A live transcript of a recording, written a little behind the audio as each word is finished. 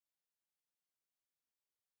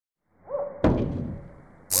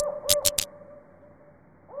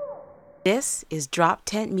This is Drop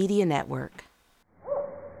Tent Media Network.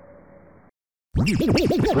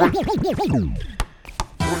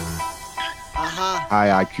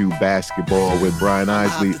 High IQ basketball with Brian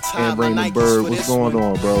Isley and Raymond Bird. What's going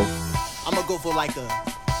on, bro? I'm gonna go for like a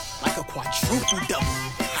quadruple double.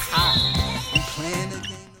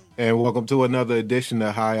 And welcome to another edition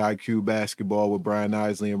of High IQ basketball with Brian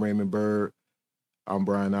Isley and Raymond Bird. I'm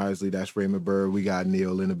Brian Isley. That's Raymond Bird. We got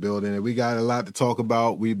Neil in the building, and we got a lot to talk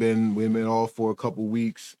about. We've been off for a couple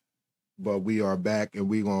weeks, but we are back, and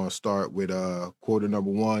we're gonna start with quarter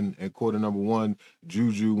number one. And quarter number one,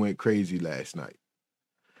 Juju went crazy last night.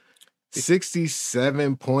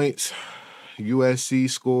 67 points. USC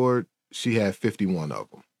scored. She had 51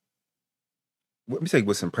 of them. Let me tell you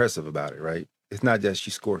what's impressive about it, right? It's not just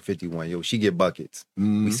she scored 51. Yo, she get buckets.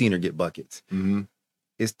 Mm-hmm. We seen her get buckets. Mm-hmm.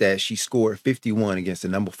 It's that she scored 51 against the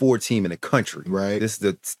number 4 team in the country. Right. This is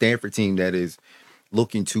the Stanford team that is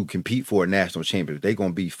looking to compete for a national championship. They're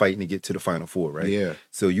going to be fighting to get to the Final Four, right? Yeah.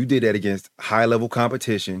 So you did that against high-level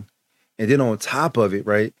competition. And then on top of it,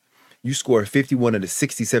 right, you scored 51 of the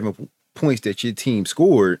 67 points that your team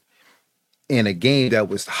scored in a game that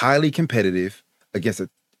was highly competitive against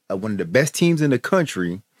one of the best teams in the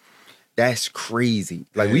country. That's crazy.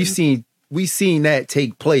 Like, we've seen that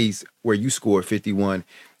take place where you scored 51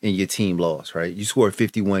 and your team lost, right? You scored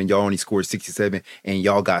 51 and y'all only scored 67 and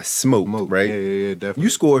y'all got smoked, right? Yeah, definitely. You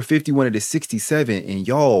scored 51 of the 67 and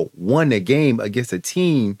y'all won the game against a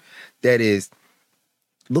team that is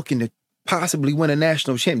looking to possibly win a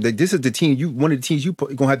national championship. This is the team one of the teams you're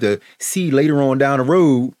gonna have to see later on down the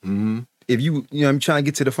road. Mm-hmm. If I'm trying to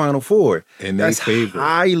get to the Final Four. And that's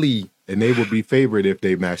highly. And they would be favored if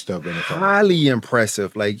they matched up in the final. Highly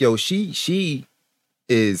impressive. Like, yo, she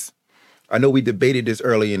is. I know we debated this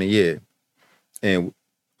early in the year, and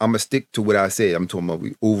I'm gonna stick to what I said. I'm talking about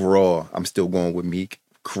overall. I'm still going with Meek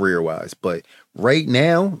career wise, but right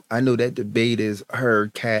now, I know that debate is her,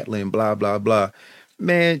 Caitlin, blah blah blah.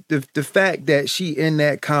 Man, the fact that she in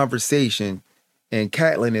that conversation, and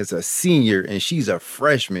Caitlin is a senior and she's a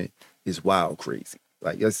freshman is wild crazy.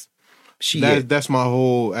 Like that's my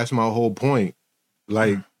whole point.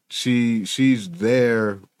 Like she's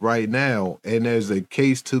there right now, and there's a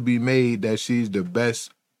case to be made that she's the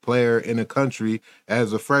best player in the country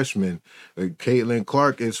as a freshman. Caitlin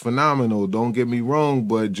Clark is phenomenal. Don't get me wrong,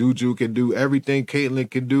 but Juju can do everything Caitlin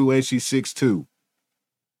can do, and she's 6'2".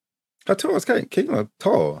 How tall is Caitlin?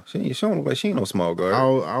 Tall. She don't look like she ain't no small guard. I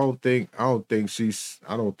don't think she's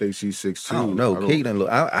 6'2". I don't know. Caitlin,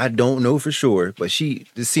 I don't know for sure, but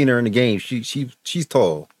just seen her in the game. She's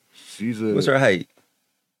tall. What's her height?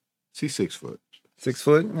 She's 6 foot. 6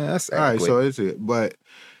 foot? Yeah, that's all right. So it's it, but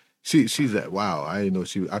she's at wow. I didn't know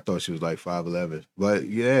I thought she was like 5'11". But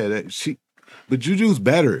yeah, but Juju's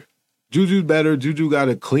better. Juju got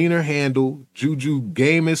a cleaner handle. Juju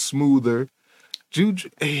game is smoother. Juju,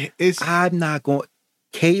 I'm not going.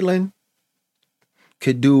 Caitlin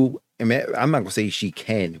could do. I'm not going to say she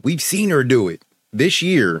can. We've seen her do it this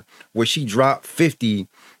year, where she dropped 50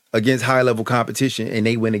 against high level competition and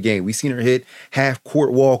they win a game. We've seen her hit half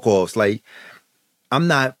court walk offs. Like, I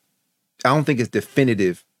don't think it's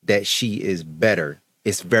definitive that she is better.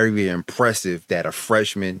 It's very, very impressive that a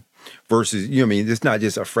freshman versus it's not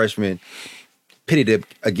just a freshman pitted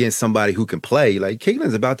against somebody who can play. Like,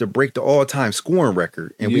 Caitlin's about to break the all-time scoring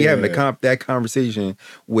record, and we having that conversation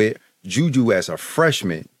with Juju as a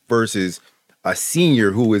freshman versus a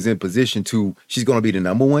senior who is in position to. She's going to be the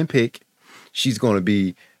number 1 pick. She's going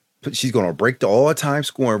to break the all-time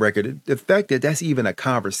scoring record. The fact that that's even a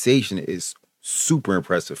conversation is super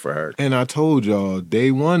impressive for her. And I told y'all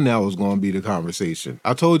day one that was going to be the conversation.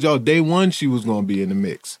 I told y'all day one she was going to be in the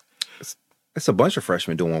mix. It's a bunch of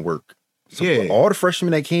freshmen doing work. So yeah, all the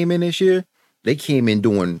freshmen that came in this year, they came in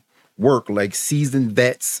doing work like seasoned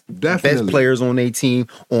vets, definitely. Best players on their team.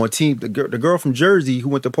 The girl from Jersey who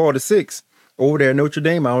went to Paul VI over there at Notre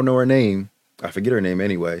Dame, I don't know her name. I forget her name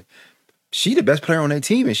anyway. She the best player on that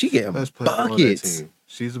team, and she getting buckets.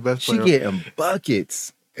 She's the best player. She getting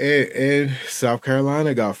buckets. And South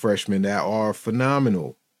Carolina got freshmen that are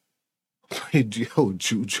phenomenal. Yo,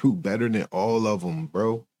 Juju better than all of them,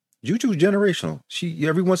 bro. Juju's generational. She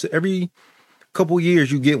every couple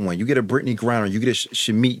years you get one. You get a Brittany Griner, you get a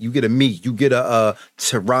Shamit, you get a Meek, you get a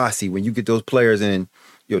Taurasi. When you get those players in,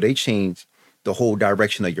 they change the whole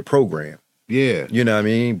direction of your program. Yeah. You know what I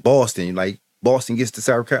mean? Boston gets to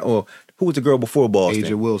South Carolina. Or who was the girl before Boston?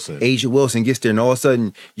 Asia Wilson gets there, and all of a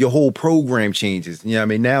sudden your whole program changes. You know what I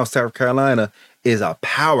mean? Now South Carolina is a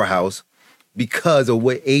powerhouse because of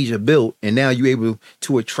what Asia built, and now you're able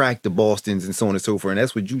to attract the Bostons and so on and so forth. And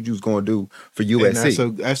that's what Juju's going to do for USC.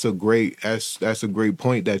 And that's a great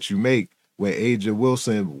point that you make. When Asia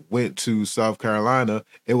Wilson went to South Carolina,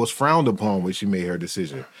 it was frowned upon when she made her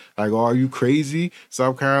decision. Like, are you crazy?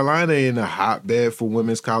 South Carolina ain't a hotbed for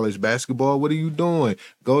women's college basketball. What are you doing?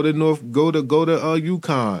 Go to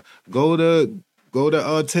UConn. Go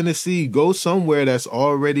to Tennessee. Go somewhere that's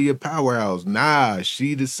already a powerhouse. Nah,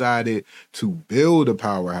 she decided to build a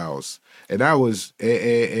powerhouse. And that was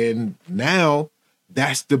and now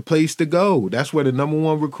that's the place to go. That's where the number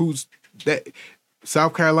one recruits that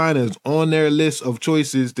South Carolina is on their list of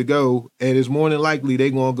choices to go, and it's more than likely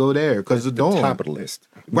they're gonna go there because it's the top of the list.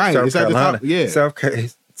 Right, South it's at the Carolina, top. Yeah,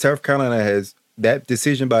 South Carolina has that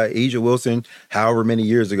decision by Asia Wilson, however many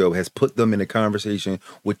years ago, has put them in a conversation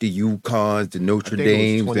with the UConns, the Notre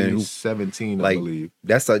Dames, and 2017, I believe.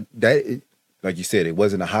 Like you said, it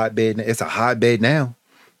wasn't a hotbed. It's a hotbed now.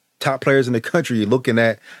 Top players in the country you're looking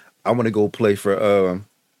at. I want to go play for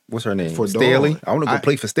what's her name? For Staley. Dawn. I want to go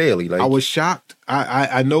play for Staley. Like, I was shocked.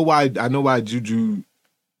 I know why Juju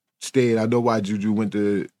stayed. I know why Juju went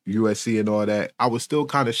to USC and all that. I was still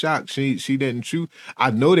kind of shocked. She didn't shoot.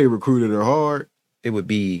 I know they recruited her hard. It would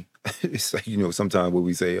be, it's like, sometimes what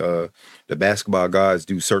we say, the basketball guys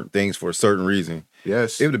do certain things for a certain reason.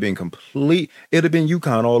 Yes. It would have been it would have been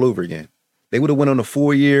UConn all over again. They would have went on a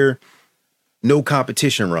 4-year, no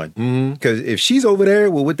competition run. Because if she's over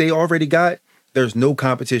there with what they already got, there's no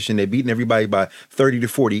competition. They're beating everybody by 30 to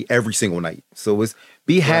 40 every single night. So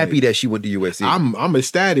be happy that she went to USC. I'm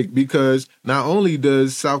ecstatic because not only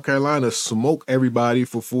does South Carolina smoke everybody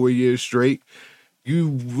for 4 years straight, you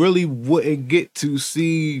really wouldn't get to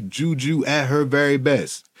see Juju at her very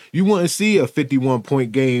best. You wouldn't see a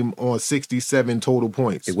 51-point game on 67 total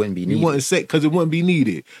points. It wouldn't be needed. You wouldn't say because it wouldn't be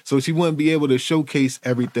needed. So she wouldn't be able to showcase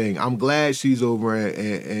everything. I'm glad she's over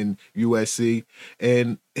in USC,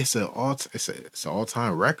 and it's an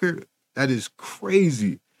all-time record. That is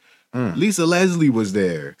crazy. Lisa Leslie was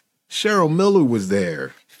there. Cheryl Miller was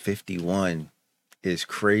there. 51 is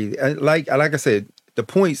crazy. Like I said, the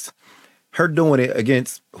points. Her doing it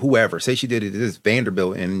against whoever, say she did it against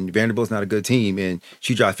Vanderbilt, and Vanderbilt's not a good team, and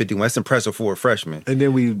she dropped 51. That's impressive for a freshman. And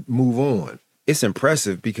then we move on. It's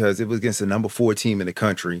impressive because it was against the number 4 team in the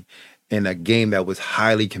country in a game that was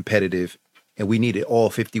highly competitive, and we needed all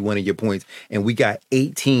 51 of your points, and we got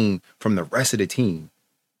 18 from the rest of the team.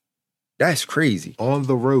 That's crazy. On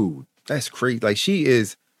the road. That's crazy. Like, she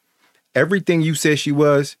is everything you said she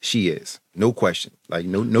was, she is. No question. Like,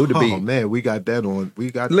 no debate. Oh man, we got that on.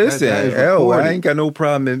 We got listen. that I ain't got no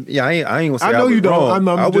problem. I ain't gonna say I know I was you don't.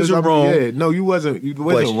 wrong. I wasn't wrong. Yeah, no, you wasn't. You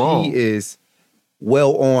wasn't wrong. She is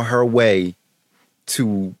well on her way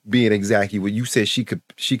to being exactly what you said. She could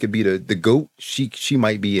be the GOAT. She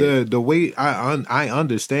might be it. The way I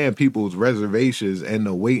understand people's reservations and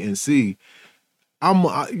the wait and see.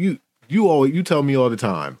 You tell me all the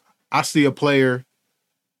time. I see a player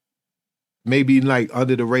maybe like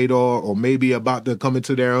under the radar or maybe about to come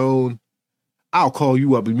into their own, I'll call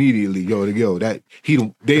you up immediately. Yo, that they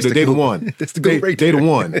the one. That's the GOAT right They there. the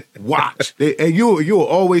one. Watch. And you'll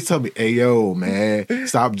always tell me, hey yo, man,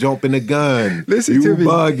 stop jumping the gun. Listen you to me.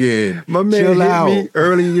 bugging. My man Chill hit out. me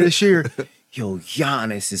earlier this year. Yo,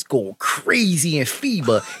 Giannis is going crazy in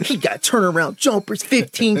FIBA. He got turnaround jumpers,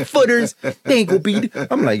 15-footers. They ain't gonna beat it.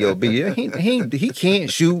 I'm like, yo, B, he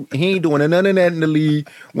can't shoot. He ain't doing none of that in the league.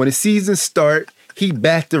 When the season start, he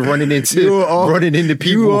back to running into people. You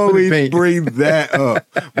for the always paint. bring that up,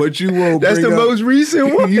 but you won't. That's bring the up, most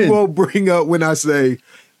recent one. You won't bring up when I say,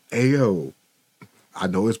 "Hey yo, I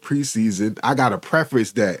know it's preseason. I gotta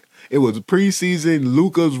preface that it was preseason.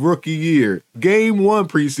 Luka's rookie year, game 1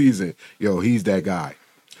 preseason. Yo, he's that guy.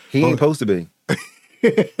 He ain't supposed to be.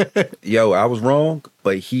 Yo, I was wrong,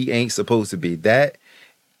 but he ain't supposed to be. That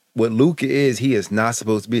what Luka is, he is not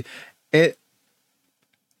supposed to be.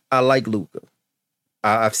 I like Luka.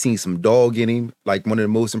 I've seen some dog in him, like one of the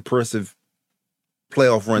most impressive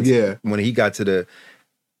playoff runs. Yeah. When he got to the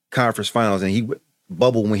conference finals and he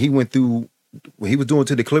bubbled when he went through what he was doing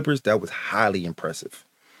to the Clippers, that was highly impressive.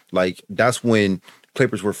 Like, that's when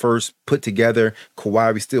Clippers were first put together.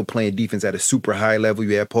 Kawhi was still playing defense at a super high level.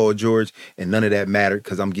 You had Paul George, and none of that mattered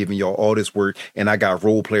because I'm giving y'all all this work, and I got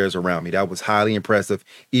role players around me. That was highly impressive,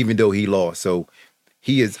 even though he lost. So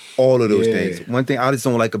he is all of those things. One thing I just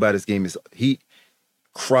don't like about his game is he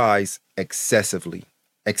cries excessively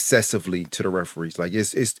to the referees. Like,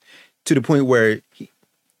 it's to the point where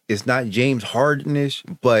it's not James Harden-ish,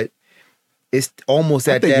 but it's almost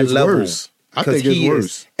at that level. Worse. I think it's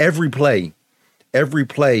worse. Every play,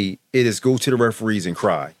 it is go to the referees and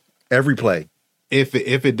cry. Every play. if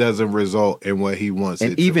it doesn't result in what he wants,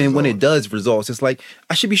 And it to even when it result. does results, it's like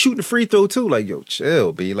I should be shooting a free throw too. Like, yo,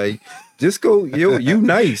 chill, be like, just go, yo, you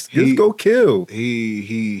nice, just go kill.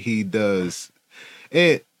 He does,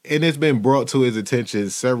 and it's been brought to his attention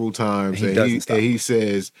several times, He and doesn't he stop. and he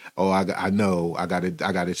says, "Oh, I know, I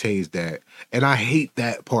gotta change that," and I hate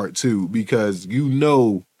that part too because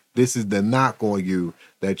this is the knock on you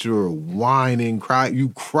that you're whining, you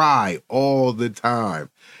cry all the time,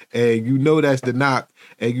 and that's the knock,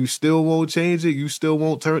 and you still won't change it, you still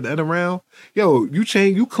won't turn that around. Yo,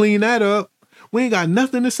 you clean that up. We ain't got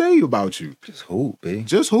nothing to say about you. Just hoop, B.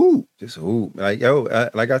 Just hoop. Just hoop. Like, yo,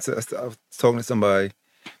 like I said, I was talking to somebody.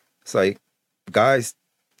 It's like, guys,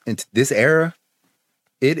 in this era,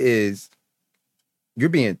 you're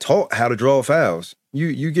being taught how to draw fouls.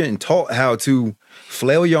 You getting taught how to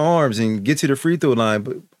flail your arms and get to the free throw line.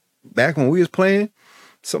 But back when we was playing,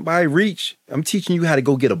 somebody reach. I'm teaching you how to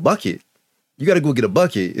go get a bucket. You got to go get a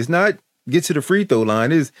bucket. It's not get to the free throw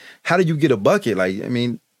line. It's how do you get a bucket? Like, I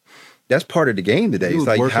mean, that's part of the game today. It's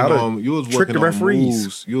like how to trick the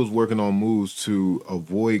referees. You was working on moves to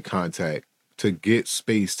avoid contact, to get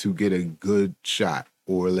space, to get a good shot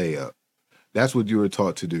or layup. That's what you were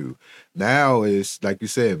taught to do. Now it's like you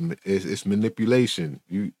said, it's manipulation.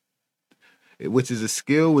 Which is a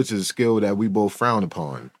skill that we both frown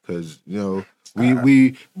upon because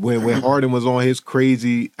we when Harden was on his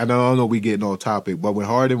crazy. I don't know we getting off topic, but when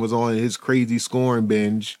Harden was on his crazy scoring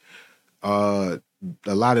binge, a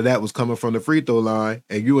lot of that was coming from the free throw line,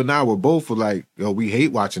 and you and I were both like, yo, we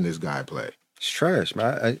hate watching this guy play. It's trash,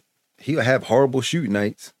 man. He'll have horrible shoot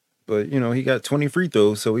nights, but he got 20 free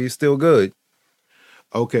throws, so he's still good.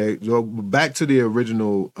 Okay, so back to the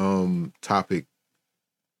original topic.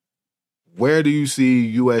 Where do you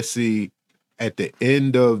see USC at the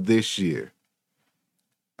end of this year?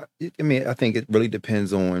 I mean, I think it really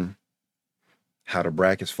depends on how the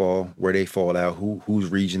brackets fall, where they fall out, whose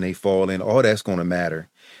region they fall in. All that's going to matter.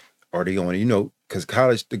 Are they going to, because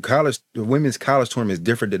the women's college tournament is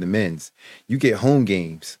different than the men's. You get home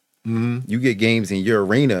games. Mm-hmm. You get games in your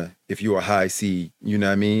arena if you're a high seed. You know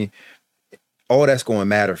what I mean? All that's going to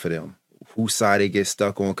matter for them. Whose side they get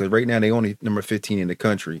stuck on, because right now they only number 15 in the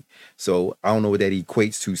country. So I don't know what that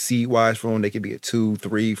equates to seed-wise for them. They could be a 2,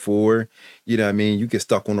 3, 4. You know what I mean? You get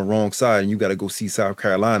stuck on the wrong side and you got to go see South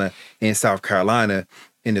Carolina. And South Carolina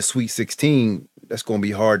in the Sweet 16, that's going to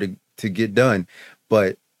be hard to get done.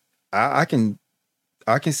 But I can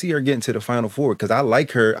see her getting to the Final Four because I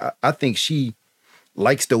like her. I think she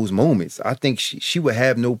likes those moments. I think she would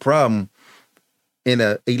have no problem in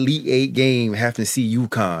a Elite Eight game, having to see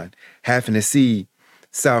UConn, having to see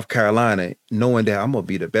South Carolina, knowing that I'm gonna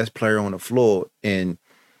be the best player on the floor. And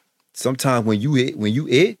sometimes when you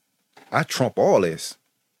it, I trump all this.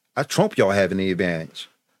 I trump y'all having the advantage.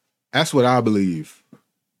 That's what I believe.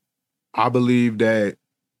 I believe that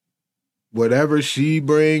whatever she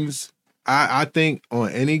brings, I think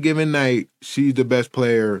on any given night, she's the best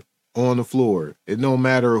player on the floor. It don't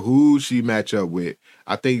matter who she match up with.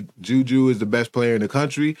 I think Juju is the best player in the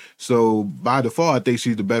country. So by default, I think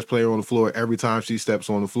she's the best player on the floor every time she steps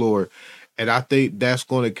on the floor. And I think that's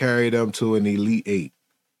going to carry them to an Elite Eight.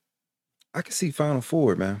 I can see Final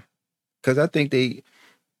Four, man. Because I think they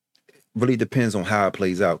really depends on how it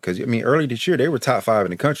plays out. Because, I mean, early this year, they were top 5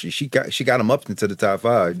 in the country. She got them up into the top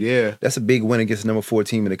 5. Yeah. That's a big win against the number 4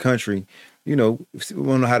 team in the country. We don't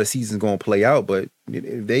know how the season's going to play out, but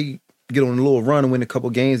if they get on a little run and win a couple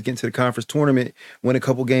games, get into the conference tournament, win a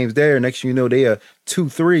couple games there, next thing you know, they are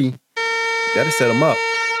 2-3. That'll set them up.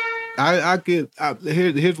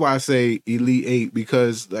 Here's why I say Elite Eight,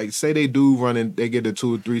 because like say they do run and they get a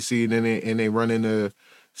 2 or 3 seed and they run into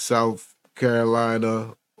South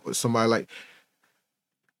Carolina or somebody like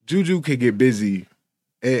Juju could get busy,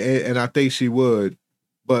 and I think she would,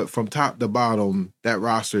 but from top to bottom, that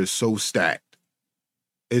roster is so stacked.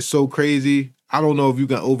 It's so crazy. I don't know if you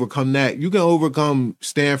can overcome that. You can overcome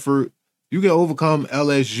Stanford. You can overcome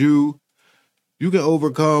LSU. You can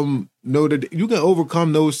overcome you can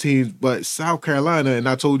overcome those teams, but South Carolina, and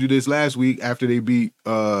I told you this last week after they beat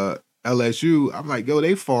LSU, I'm like, yo,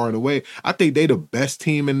 they far and away. I think they the best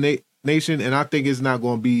team in the nation, and I think it's not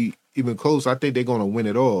going to be even close. I think they're going to win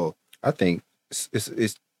it all. I think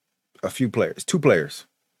it's a few players, 2 players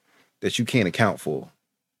that you can't account for.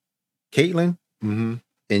 Caitlin and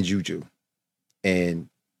Juju. And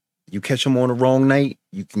you catch them on the wrong night,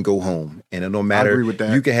 you can go home. And it don't matter. I agree with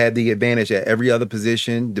that. You can have the advantage at every other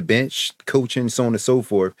position, the bench, coaching, so on and so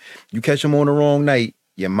forth. You catch them on the wrong night,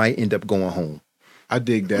 you might end up going home. I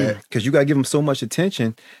dig that. Because you got to give them so much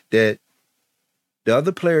attention that The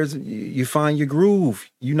other players, you find your groove.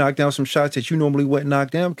 You knock down some shots that you normally wouldn't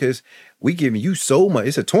knock down because we giving you so much.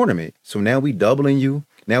 It's a tournament. So now we doubling you.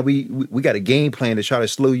 Now we got a game plan to try to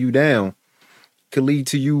slow you down. Could lead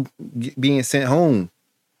to you being sent home.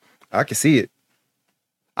 I can see it.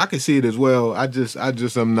 I can see it as well. I just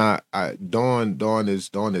am not. Dawn is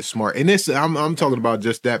smart, and this I'm talking about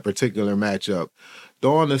just that particular matchup.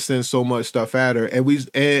 Dawn has sent so much stuff at her, and we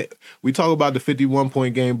talk about the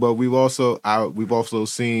 51-point game, but we've also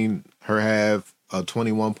seen her have a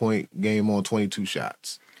 21-point game on 22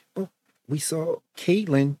 shots. We saw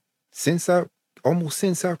Caitlin almost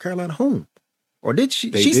send South Carolina home. Or did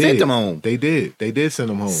she? She sent them home. They did. They did send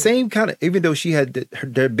them home. Same kind of, even though she had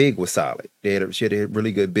their big was solid. She had a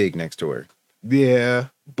really good big next to her. Yeah.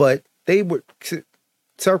 But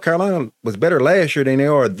South Carolina was better last year than they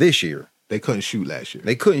are this year. They couldn't shoot last year.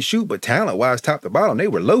 They couldn't shoot, but talent-wise, top to bottom, they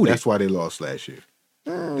were loaded. That's why they lost last year.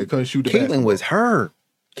 They couldn't shoot the Caitlin basketball. was her.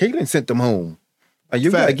 Caitlin sent them home. You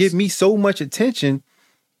got to give me so much attention.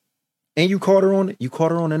 And you caught her on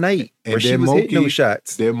a night where she was hitting those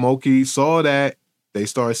shots. Then Moki saw that. They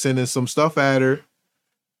started sending some stuff at her.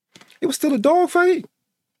 It was still a dog fight.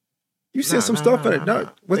 You sent some stuff at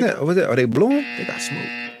her. Was that? Are they blowing? They got smoked.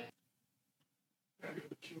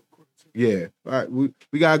 Yeah. All right.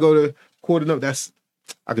 We gotta go to quarter up.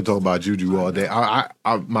 I could talk about Juju all day. I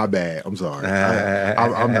my bad. I'm sorry.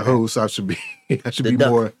 I'm the host. I should be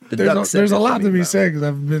more. There's a lot to be said because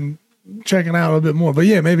I've been checking out a bit more. But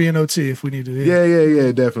yeah, maybe an OT if we need to.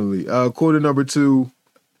 Yeah, definitely. Quarter number 2.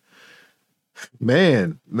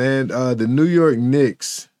 Man, the New York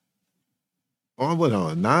Knicks on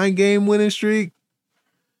a 9-game winning streak.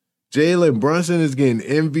 Jalen Brunson is getting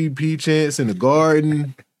MVP chance in the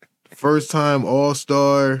Garden. First time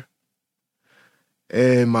All-Star.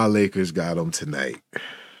 And my Lakers got them tonight.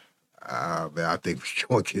 Man, I think we're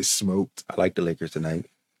going to get smoked. I like the Lakers tonight.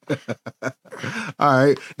 All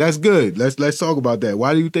right, that's good. Let's talk about that.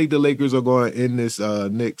 Why do you think the Lakers are going to end this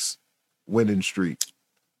Knicks winning streak?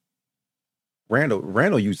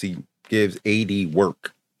 Randall usually gives AD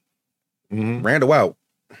work. Mm-hmm. Randall out.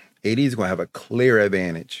 AD is going to have a clear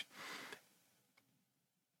advantage.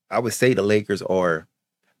 I would say the Lakers are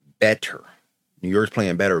better. New York's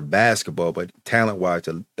playing better basketball, but talent-wise,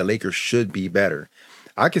 the Lakers should be better.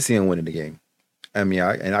 I can see them winning the game. I mean,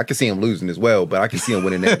 I can see them losing as well, but I can see them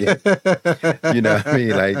winning that game. You know what I mean?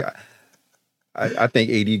 Like, I think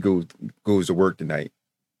AD goes to work tonight.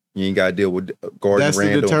 You ain't got to deal with Gordon That's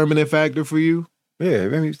Randall. the determining factor for you? Yeah, I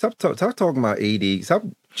mean, stop talking about AD. Stop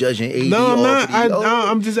judging AD. No, I'm not.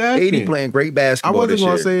 I'm just asking. AD playing great basketball. I wasn't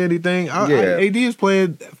going to say anything. AD is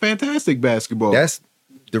playing fantastic basketball. That's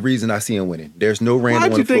the reason I see him winning. There's no Randall.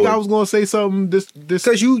 Why'd you think I was going to say something this?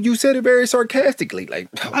 Because you said it very sarcastically. Like,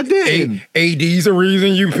 I didn't. AD's the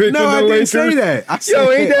reason you picked No, the I didn't Lakers. say that.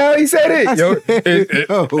 Ain't that how he said it? No.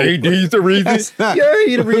 AD's the reason. Not- Yeah,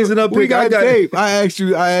 he the reason I'm We picking. got tape. I asked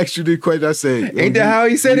you the question. I said, Ain't that how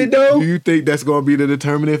he said it though? Do you think that's going to be the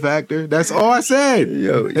determining factor? That's all I said.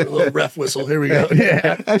 Yo, A little ref whistle. Here we go.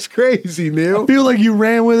 Yeah. That's crazy, Neil. I feel like you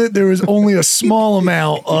ran with it. There was only a small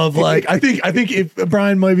amount of like. I think if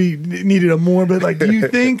Brian maybe needed a more, but like, do you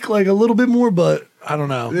think like a little bit more? But I don't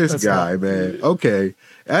know. This That's guy, man. Okay.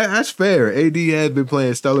 That's fair. AD has been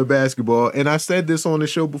playing stellar basketball. And I said this on the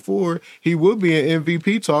show before. He would be in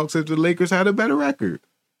MVP talks if the Lakers had a better record.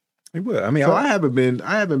 he would. I mean, So I haven't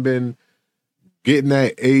been getting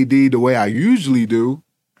that AD the way I usually do.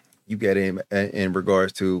 you get him in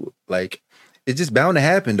regards to like, it's just bound to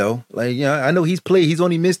happen though. Like, you know, I know he's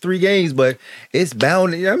only missed 3 games, but it's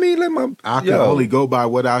bound. I mean, like I can only go by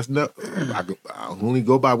what I know. I only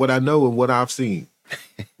go by what I know and what I've seen.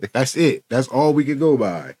 That's it. That's all we can go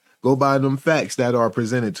by. Go by them facts that are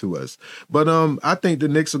presented to us. But I think the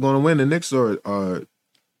Knicks are going to win. The Knicks are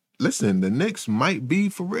listen. The Knicks might be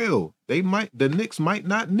for real. The Knicks might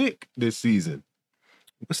not nick this season.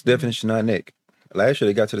 What's the definition of Nick? Last year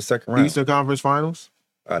they got to the second round. Eastern Conference Finals.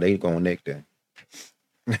 Oh, they going to Nick then.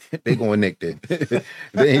 They going Nick then.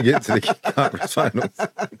 They ain't get to the conference finals.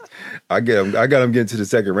 I got them getting to the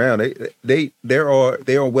second round. They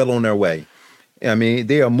are well on their way. I mean,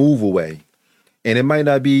 they are a move away, and it might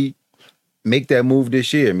not be make that move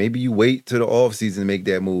this year. Maybe you wait till the off season to make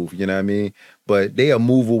that move. You know what I mean? But they are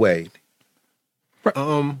move away.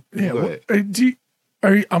 Go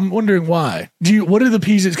ahead. I'm wondering why. What are the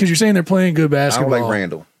pieces? Because you're saying they're playing good I basketball. don't like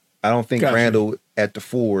Randall. I don't think Gotcha. Randall at the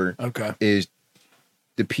 4 Okay. is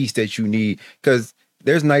the piece that you need, because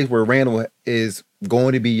there's nights where Randall is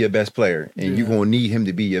going to be your best player, and you're going to need him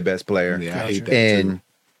to be your best player. Yeah, I hate that And too.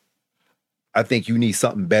 I think you need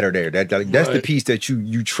something better there. That's the Right. piece that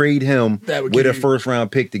you trade him That would with give a you- first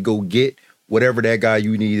round pick to go get whatever that guy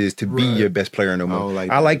you need is to be Right. your best player no I more. don't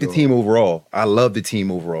like I that like at the all. team overall. I love the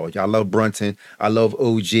team overall. I love Brunson. I love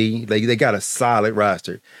OG. Like they got a solid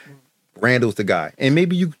roster. Randall's the guy. And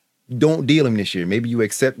maybe you don't deal him this year. Maybe you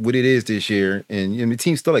accept what it is this year. And the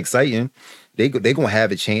team's still exciting. They gonna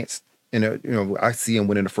have a chance. And I see them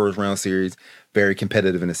winning the first round series, very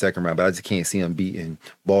competitive in the second round, but I just can't see them beating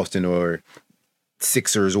Boston or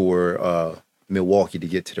Sixers or Milwaukee to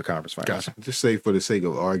get to the conference finals. Gotcha. Just say for the sake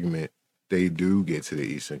of argument, they do get to the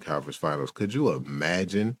Eastern Conference Finals. Could you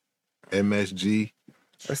imagine MSG?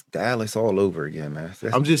 That's Dallas all over again, man.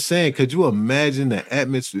 I'm just saying, could you imagine the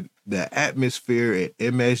atmosphere at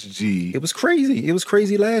MSG It was crazy. It was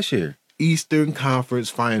crazy last year. Eastern Conference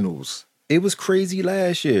Finals? It was crazy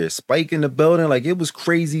last year. Spike in the building, like it was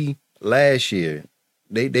crazy last year.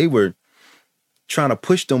 They were trying to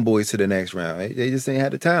push them boys to the next round. They just ain't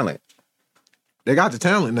had the talent. They got the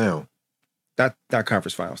talent now. Not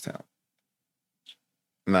conference finals talent.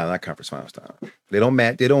 No, not conference finals talent. They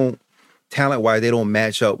don't talent wise, they don't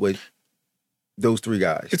match up with those three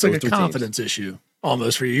guys. It's those like a three teams. confidence issue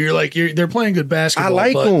almost for you. They're playing good basketball. I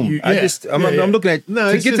like but them. you- I'm looking at No,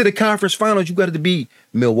 to it's get to just- the conference finals. You got to beat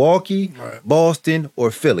Milwaukee, Right. Boston,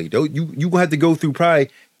 or Philly. You gonna have to go through probably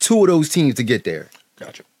two of those teams to get there.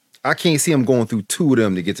 Gotcha. I can't see them going through two of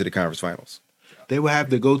them to get to the conference finals. They would have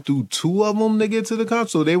to go through two of them to get to the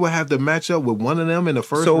conference. So they would have to match up with one of them in the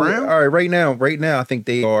first So round. all right, right now, I think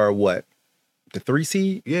they are what, the 3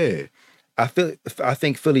 seed. Yeah. I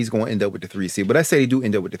think Philly's going to end up with the 3 seed, but let's say they do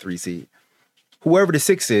end up with the 3 seed. Whoever the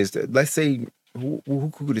 6 is, let's say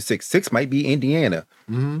who could the 6? 6 might be Indiana.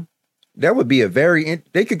 Mhm. That would be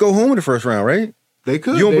they could go home in the first round, right? They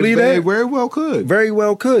could. You don't They believe very, that? very well could. Very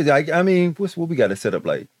well could. I mean, what we got to set up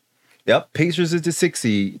like? Yep, Pacers is the 6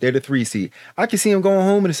 seed. They're the 3 seed. I can see them going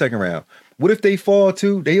home in the second round. What if they fall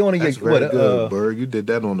to? They only That's get very what? good, Berg. You did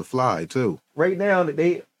that on the fly too. Right now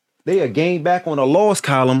they a game back on a loss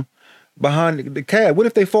column behind the Cavs. What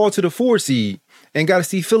if they fall to the 4 seed and got to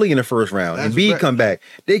see Philly in the first round and That's B right. come back?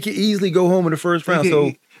 They could easily go home in the first round.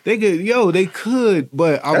 So They could,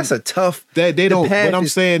 but that's a tough. they the don't. path What I'm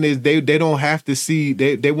is- saying is they don't have to see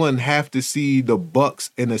they wouldn't have to see the Bucks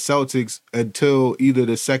and the Celtics until either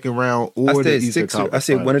the second round or I the said Eastern 6. Conference. I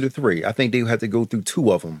said one of Finals. the 3. I think they have to go through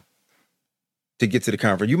 2 of them to get to the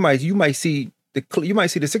conference. You might see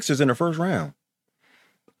the Sixers in the first round.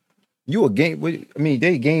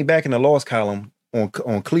 They game back in the loss column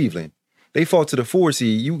on Cleveland. They fall to the 4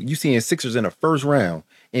 seed. You seeing Sixers in the first round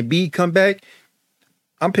and B come back.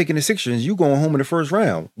 I'm picking the Sixers. You going home in the first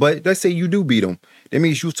round. But let's say you do beat them. That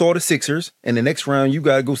means you saw the Sixers, and the next round you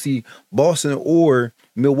got to go see Boston or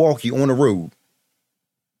Milwaukee on the road.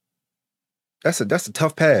 That's a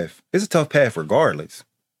tough path. It's a tough path regardless.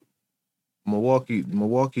 Milwaukee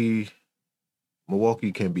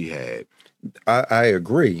can be had. I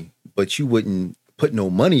agree, but you wouldn't put no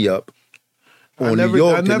money up on never- New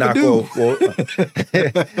York I to never knock do. off.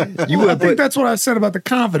 You I would think put that's what I said about the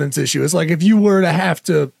confidence issue. It's like if you were to have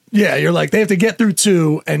to, you're like they have to get through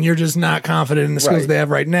 2, and you're just not confident in the skills Right. they have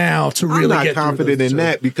right now to really I'm not get through confident those in 2.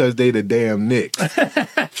 that because they the damn Knicks. At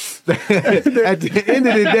the end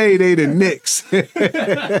of the day, they the Knicks.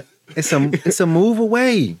 it's a move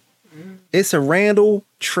away. It's a Randall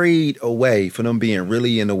trade away for them being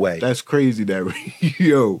really in the way. That's crazy that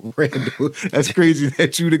Randall. That's crazy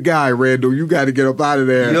that you the guy, Randall. You got to get up out of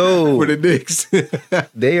there Yo. for the Knicks.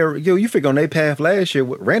 You figure on their path last year.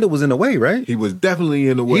 Randall was in the way, right? He was definitely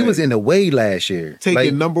in the way. He was in the way last year. taking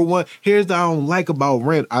Like, number one. Here's what I don't like about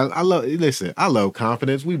Randall. I love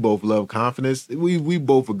confidence. We both love confidence. We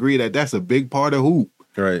both agree that that's a big part of hoop.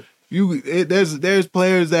 right. There's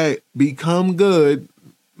players that become good,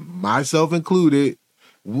 myself included,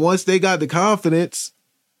 once they got the confidence.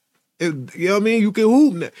 You know what I mean? You can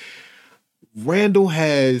hoop. Randall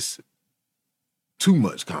has too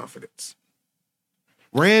much confidence.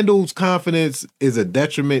 Randall's confidence is a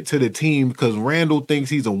detriment to the team because Randall thinks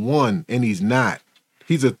he's a 1 and he's not.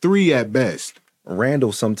 He's a 3 at best.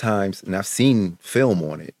 Randall sometimes, and I've seen film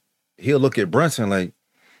on it, he'll look at Brunson like,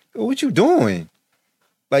 what you doing?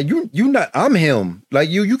 Like you not, I'm him. Like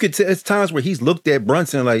you could tell it's times where he's looked at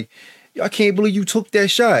Brunson like, I can't believe you took that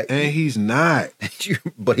shot. And he's not.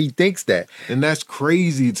 But he thinks that. And that's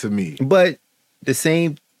crazy to me. But the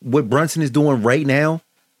same, what Brunson is doing right now,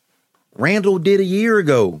 Randall did a year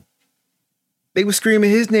ago. They were screaming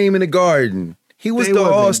his name in the Garden. He was They the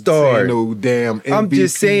wasn't all-star. saying no damn MVP I'm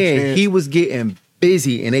just saying, chance. he was getting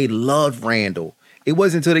busy and they loved Randall. It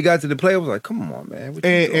wasn't until they got to the play, I was like, come on, man. What you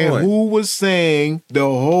And doing? who was saying the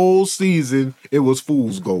whole season it was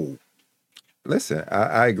fool's gold? Listen,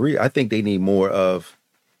 I agree. I think they need more of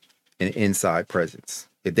an inside presence.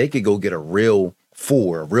 If they could go get a real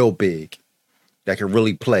 4, a real big, that can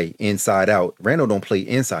really play inside out. Randall don't play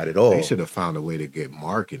inside at all. They should have found a way to get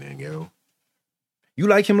marketing, yo. You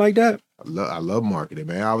like him like that? I love marketing,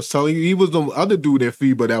 man. I was telling you, he was the other dude at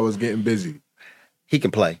FIBA that was getting busy. He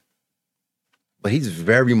can play. But he's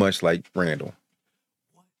very much like Randall.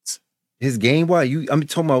 What? His game, I'm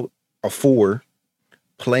talking about a 4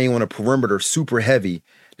 playing on a perimeter super heavy.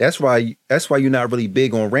 That's why you're not really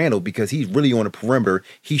big on Randall, because he's really on a perimeter.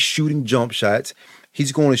 He's shooting jump shots.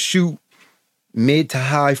 He's going to shoot mid to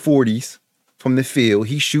high 40s from the field.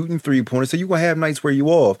 He's shooting 3-pointers. So you're going to have nights where you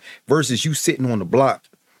off versus you sitting on the block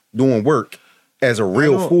doing work as a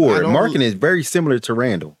real forward. Marketing is very similar to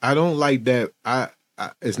Randall. I don't like that.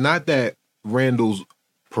 It's not that Randall's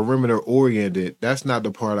perimeter oriented. That's not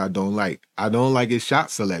the part I don't like. I don't like his shot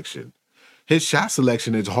selection. His shot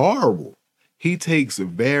selection is horrible. He takes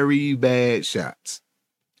very bad shots.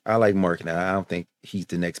 I like marketing. I don't think he's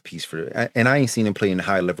the next piece for it. And I ain't seen him play in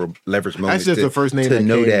high leverage moments. That's just the first name to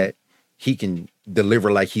know that he can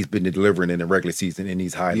deliver like he's been delivering in the regular season in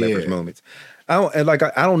these high leverage moments. I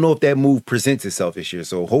don't know if that move presents itself this year.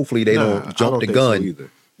 So hopefully they don't jump the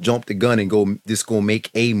gun and go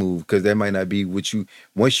make a move, because that might not be what you.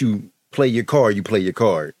 Once you play your card, you play your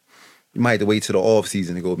card. You might have to wait till the off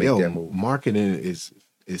season to go make that move. Marketing is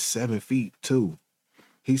 7 feet too.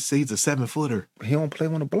 He's a 7-footer. He don't play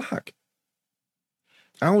on the block.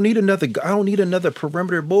 I don't need another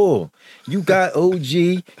perimeter bull. You got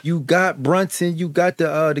OG, you got Brunson, you got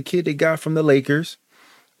the kid they got from the Lakers.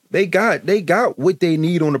 They got what they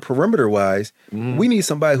need on the perimeter wise. Mm-hmm. We need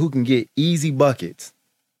somebody who can get easy buckets.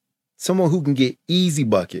 Someone who can get easy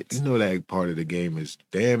buckets. You know that part of the game is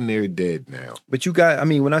damn near dead now. But you got,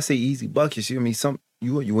 when I say easy buckets, when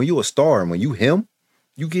you're a star and when you him,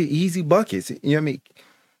 you get easy buckets. You know what I mean?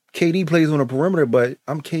 KD plays on a perimeter, but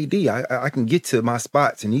I'm KD. I can get to my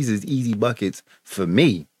spots, and these is easy buckets for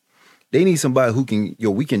me. They need somebody who can,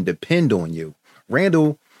 we can depend on you.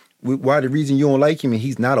 Randall, why the reason you don't like him and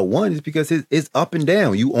he's not a 1 is because it's up and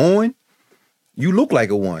down. You on, you look like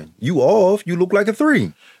a 1. You off, you look like a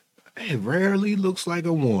 3. It rarely looks like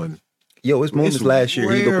a 1. It's moments last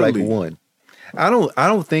year he looked like a 1. I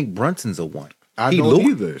don't think Brunson's a 1. I don't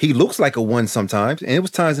either. He looks like a 1 sometimes, and it was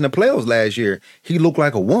times in the playoffs last year he looked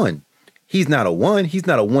like a 1. He's not a 1. He's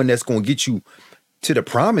not a 1 that's going to get you to the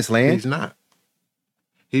promised land. He's not.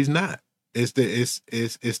 It's the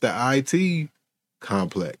IT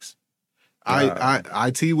complex.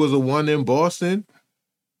 IT was a 1 in Boston,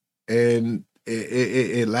 and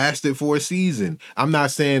it lasted for a season. I'm not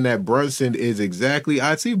saying that Brunson is exactly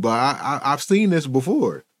IT, but I've seen this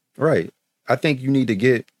before. Right. I think you need to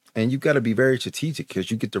get. And you got to be very strategic,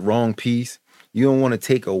 because you get the wrong piece. You don't want to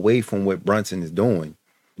take away from what Brunson is doing,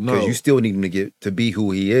 because you still need him to be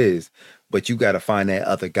who he is. But you got to find that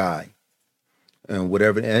other guy, and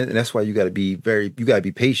whatever. And that's why you got to be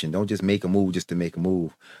patient. Don't just make a move just to make a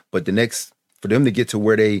move. But for them to get to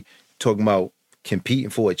where they talking about competing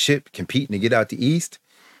for a chip, competing to get out the East,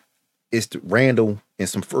 it's Randall and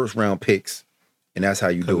some first round picks, and that's how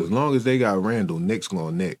you do it. As long as they got Randall, Nick's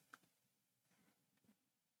gonna Nick.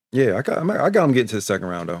 Yeah, I got him getting to the second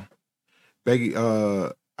round though.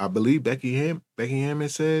 I believe Becky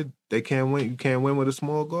Hammond said they can't win. You can't win with a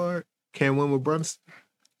small guard. Can't win with Brunson.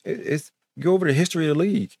 It's go over the history of the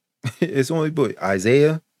league. It's only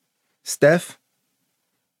Isaiah, Steph,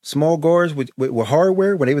 small guards with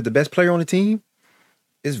hardware when they were the best player on the team.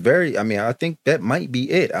 It's very. I think that might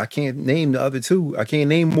be it. I can't name the other 2. I can't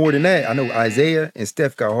name more than that. I know Isaiah and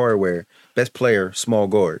Steph got hardware. Best player, small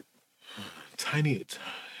guard. Tiny.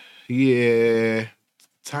 Yeah,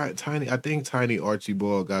 Tiny. I think Tiny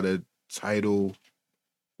Archibald got a title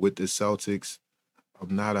with the Celtics.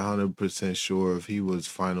 I'm not 100% sure if he was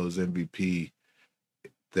Finals MVP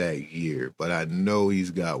that year, but I know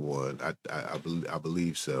he's got one. I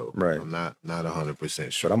believe so. Right. I'm not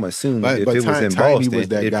 100% sure. But I'm assuming if it was in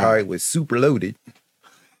Boston, it probably was super loaded.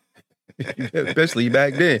 Especially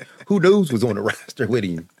back then. Who knows was on the roster with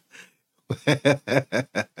him?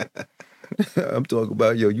 I'm talking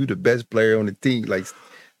about, you the best player on the team, like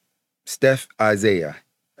Steph, Isaiah.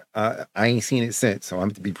 I ain't seen it since, so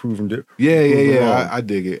I'm to be proven to. Yeah. I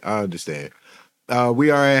dig it. I understand.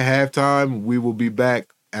 We are at halftime. We will be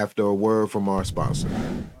back after a word from our sponsor.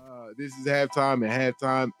 This is halftime, and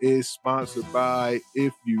halftime is sponsored by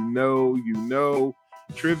If You Know, You Know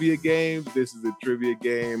Trivia Games. This is a trivia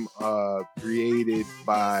game created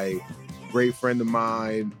by a great friend of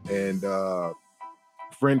mine and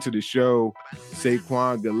friend to the show,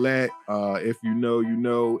 Saquon Gillette. If You Know, You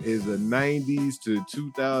Know is a 90s to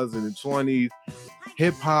 2020s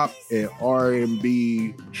hip hop and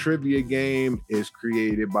R&B trivia game is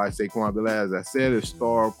created by Saquon Bilal. As I said, it's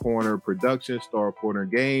Star Corner Production, Star Corner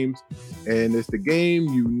Games, and it's the game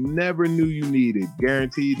you never knew you needed.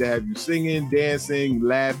 Guaranteed to have you singing, dancing,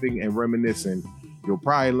 laughing, and reminiscing. You'll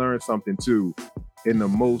probably learn something too. In the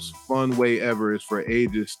most fun way ever. Is for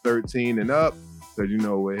ages 13 and up. Because you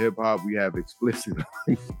know, with hip hop, we have explicit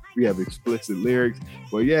lyrics.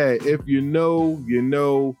 But yeah, if you know, you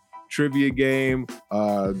know. Trivia game,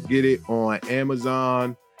 get it on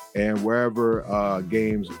Amazon and wherever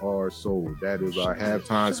games are sold. That is our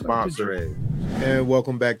halftime sponsor. And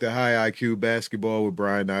welcome back to High IQ Basketball with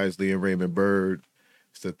Brian Isley and Raymond Bird.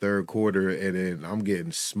 It's the third quarter, and then I'm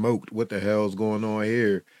getting smoked. What the hell's going on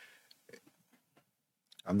here?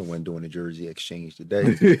 I'm the one doing the jersey exchange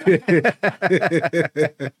today.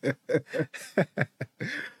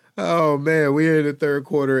 Oh man, we're in the third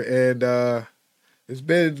quarter, and it's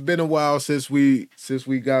been a while since we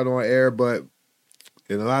got on air, but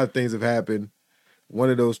and a lot of things have happened. One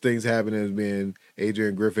of those things happening has been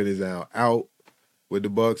Adrian Griffin is now out with the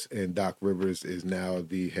Bucks, and Doc Rivers is now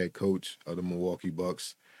the head coach of the Milwaukee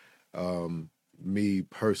Bucks. Me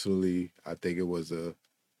personally, I think it was a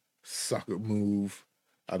sucker move.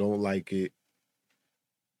 I don't like it.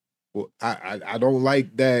 Well, I don't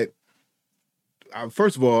like that.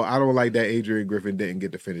 First of all, I don't like that Adrian Griffin didn't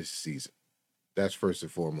get to finish the season. That's first and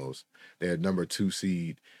foremost. They're number 2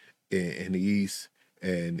 seed in the East,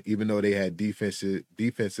 and even though they had defensive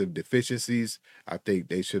deficiencies, I think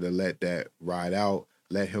they should have let that ride out.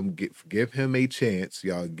 Let him give him a chance.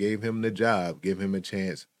 Y'all gave him the job. Give him a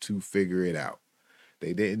chance to figure it out.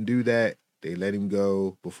 They didn't do that. They let him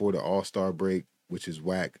go before the All-Star break, which is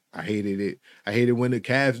whack. I hated it. I hated when the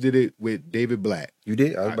Cavs did it with David Blatt. You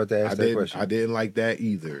did? I was about to ask that question. I didn't like that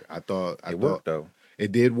either. I thought it worked though.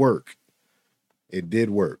 It did work. It did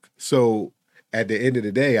work. So at the end of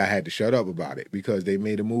the day, I had to shut up about it because they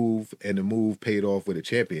made a move and the move paid off with a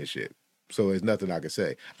championship. So there's nothing I can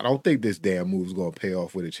say. I don't think this damn move's going to pay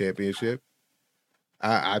off with a championship.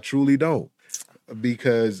 I truly don't.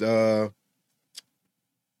 Because,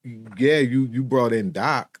 you brought in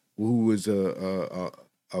Doc, who was a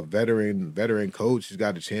veteran coach. He's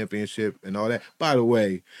got a championship and all that. By the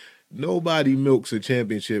way, nobody milks a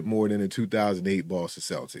championship more than the 2008 Boston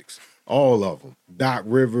Celtics. All of them. Doc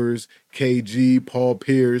Rivers, KG, Paul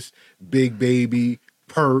Pierce, Big Baby,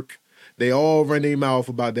 Perk. They all run their mouth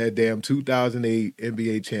about that damn 2008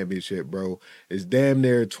 NBA championship, bro. It's damn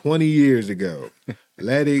near 20 years ago.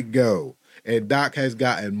 Let it go. And Doc has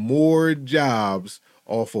gotten more jobs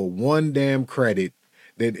off of one damn credit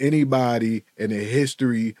than anybody in the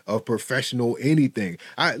history of professional anything.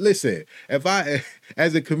 Listen, if I,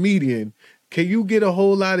 as a comedian, can you get a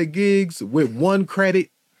whole lot of gigs with one credit?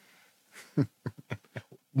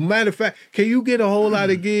 Matter of fact, can you get a whole lot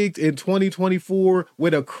of gigs in 2024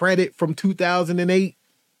 with a credit from 2008?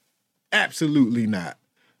 Absolutely not.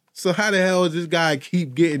 So how the hell does this guy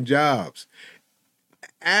keep getting jobs?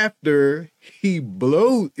 After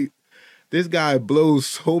this guy blows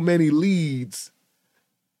so many leads.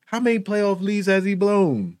 How many playoff leads has he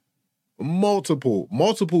blown? Multiple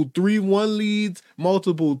 3-1 leads,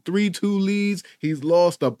 multiple 3-2 leads. He's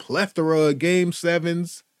lost a plethora of game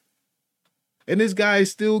 7s. And this guy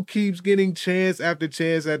still keeps getting chance after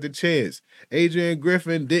chance after chance. Adrian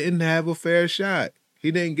Griffin didn't have a fair shot.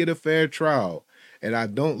 He didn't get a fair trial. And I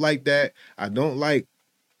don't like that. I don't like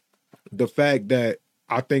the fact that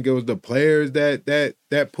I think it was the players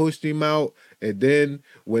that pushed him out. And then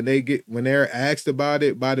when they're asked about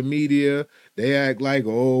it by the media, they act like,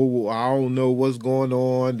 oh, I don't know what's going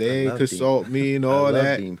on. They ain't consult me and all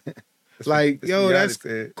that. Like, yo, that's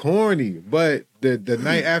corny. But the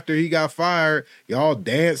night after he got fired, y'all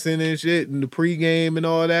dancing and shit in the pregame and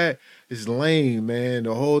all that, it's lame, man.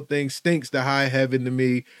 The whole thing stinks to high heaven to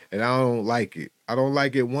me, and I don't like it. I don't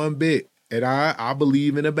like it one bit. And I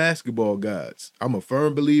believe in the basketball gods. I'm a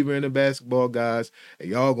firm believer in the basketball gods, and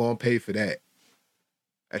y'all gonna pay for that.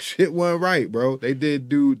 That shit wasn't right, bro. They did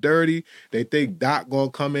dude dirty. They think Doc gonna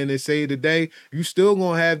come in and save the day. You still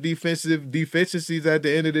gonna have defensive deficiencies at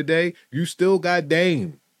the end of the day. You still got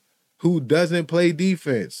Dame, who doesn't play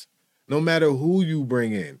defense, no matter who you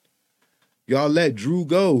bring in. Y'all let Drew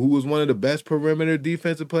go, who was one of the best perimeter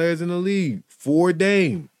defensive players in the league, for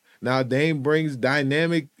Dame. Now Dame brings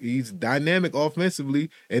he's dynamic offensively,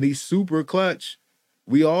 and he's super clutch.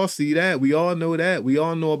 We all see that. We all know that. We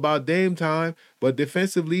all know about Dame time, but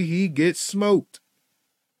defensively, he gets smoked.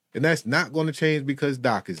 And that's not going to change because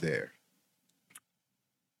Doc is there.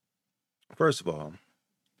 First of all,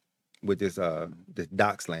 with this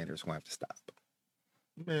Doc slander is going to have to stop.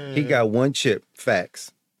 Man. He got one chip,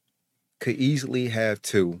 facts. could easily have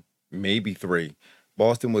 2, maybe 3.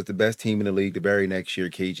 Boston was the best team in the league the very next year.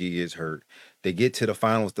 KG is hurt. They get to the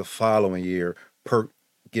finals the following year. Perk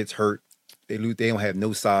gets hurt. They lose. They don't have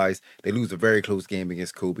no size. They lose a very close game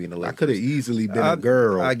against Kobe and the Lakers. I could have easily been a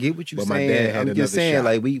girl. I get what you're but saying. My dad had I'm just saying, shot.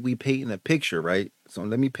 like we painting a picture, right? So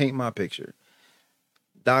let me paint my picture.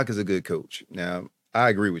 Doc is a good coach. Now I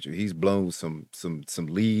agree with you. He's blown some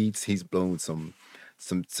leads. He's blown some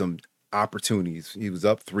opportunities. He was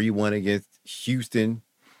up 3-1 against Houston,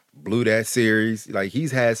 blew that series. Like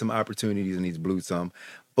he's had some opportunities and he's blew some.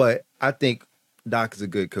 But I think Doc is a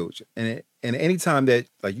good coach. And anytime that,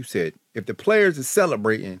 like you said, if the players are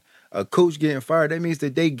celebrating a coach getting fired, that means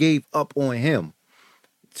that they gave up on him.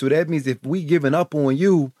 So that means if we giving up on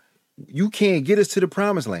you, you can't get us to the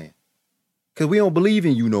promised land because we don't believe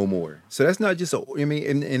in you no more. So that's not just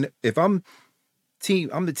and if I'm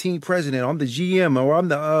the team president, I'm the GM, or I'm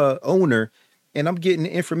the owner, and I'm getting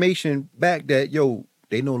information back that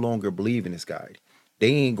they no longer believe in this guy.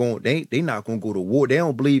 They not gonna go to war. They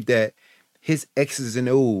don't believe that his X's and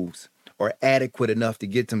O's are adequate enough to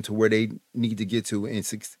get them to where they need to get to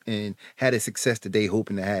and had a success that they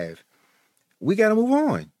hoping to have. We got to move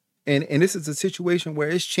on. And this is a situation where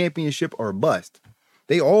it's championship or bust.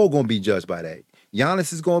 They all going to be judged by that.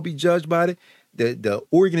 Giannis is going to be judged by it. The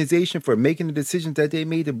organization for making the decisions that they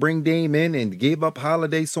made to bring Dame in and gave up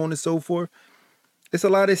Holiday, so on and so forth. It's a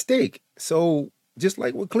lot at stake. So just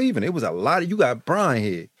like with Cleveland, it was a lot. You got Brian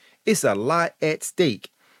here. It's a lot at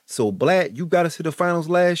stake. So Blatt, you got us to the finals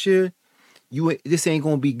last year. This ain't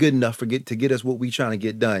gonna be good enough to get us what we trying to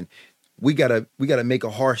get done. We gotta make a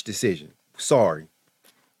harsh decision. Sorry.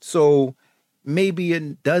 So maybe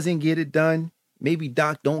it doesn't get it done. Maybe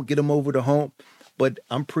Doc don't get him over the hump. But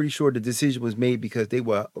I'm pretty sure the decision was made because they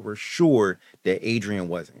were sure that Adrian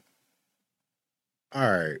wasn't.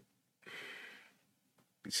 All right.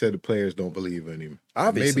 You said the players don't believe in him.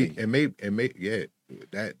 Obviously. Maybe, yeah,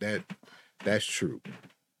 that's true.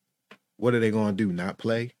 What are they gonna do? Not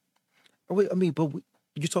play? I mean, but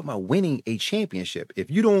you're talking about winning a championship. If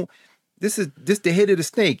you don't, this the head of the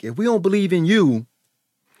snake. If we don't believe in you,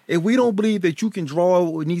 if we don't believe that you can draw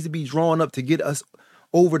what needs to be drawn up to get us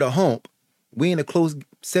over the hump, we in a close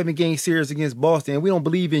 7-game series against Boston, and we don't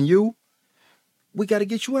believe in you, we got to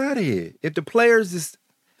get you out of here. If the players is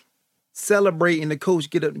celebrating the coach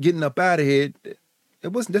getting up out of here,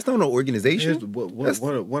 that's not no organization.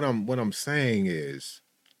 What I'm saying is,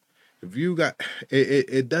 if you got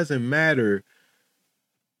it doesn't matter.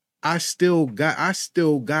 I still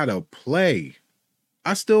gotta play.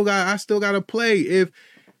 I still gotta play.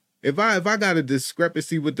 If I got a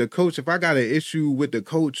discrepancy with the coach, if I got an issue with the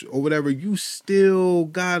coach or whatever, you still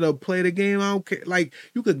gotta play the game. I don't care. Like,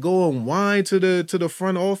 you could go and whine to the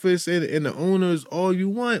front office and the owners all you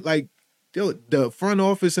want. Like, the front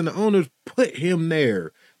office and the owners put him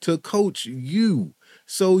there to coach you.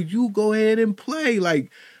 So you go ahead and play.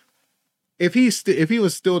 Like, if he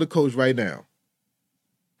was still the coach right now,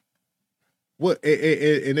 and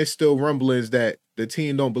it's still rumblings that the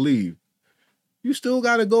team don't believe, you still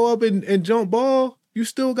got to go up and jump ball. You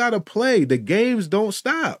still got to play. The games don't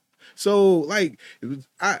stop. So, like,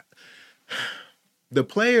 the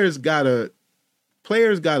players gotta.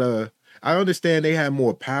 I understand they have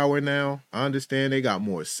more power now. I understand they got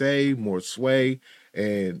more say, more sway,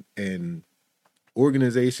 and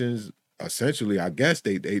organizations. Essentially, I guess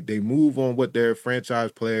they move on what their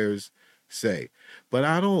franchise players say, but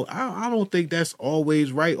I don't think that's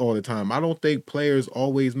always right all the time. I don't think players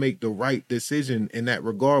always make the right decision in that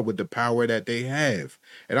regard with the power that they have,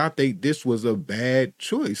 and I think this was a bad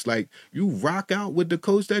choice. Like, you rock out with the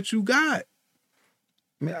coach that you got.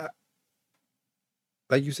 I mean,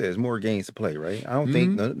 like you said, there's more games to play, right? I don't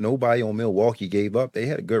think nobody on Milwaukee gave up. They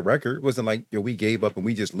had a good record. It wasn't like we gave up and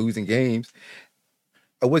we just losing games.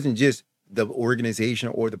 It wasn't just the organization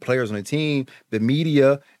or the players on the team. The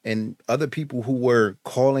media and other people who were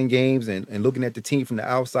calling games and looking at the team from the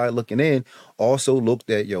outside looking in also looked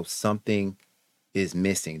at, something is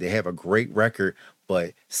missing. They have a great record,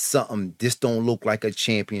 but this don't look like a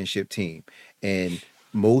championship team. And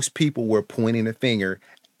most people were pointing the finger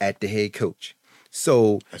at the head coach.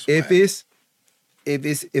 So if it's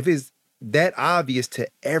that obvious to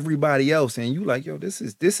everybody else, and you like, this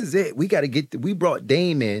is it. We got to we brought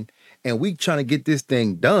Dame in, and we trying to get this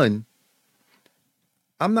thing done.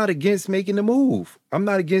 I'm not against making the move.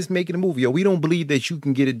 We don't believe that you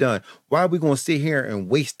can get it done. Why are we going to sit here and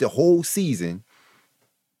waste the whole season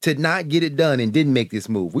to not get it done and didn't make this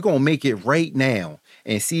move? We're going to make it right now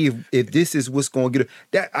and see if this is what's going to get it.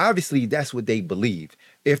 That obviously that's what they believe.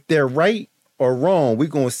 If they're right or wrong, we're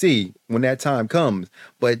going to see when that time comes.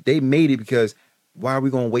 But they made it because why are we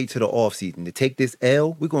gonna wait till the offseason to take this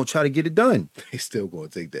L? We're gonna try to get it done. They still gonna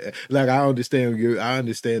take that. Like I understand you. I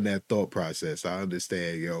understand that thought process. I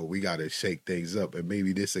understand, we gotta shake things up, and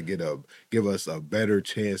maybe this will give us a better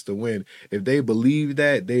chance to win. If they believe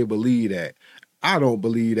that, they believe that. I don't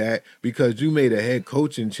believe that because you made a head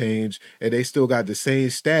coaching change and they still got the same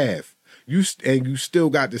staff. You still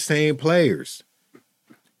got the same players.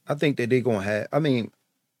 I think that they're gonna have. I mean,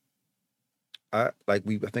 I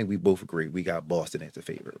think we both agree we got Boston as the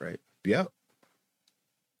favorite, right? Yep.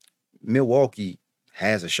 Milwaukee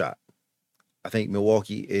has a shot. I think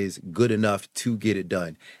Milwaukee is good enough to get it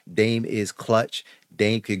done. Dame is clutch.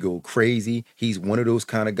 Dame could go crazy. He's one of those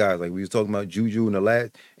kind of guys. Like we was talking about Juju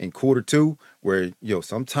in quarter two, where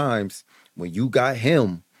sometimes when you got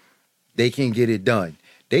him, they can get it done.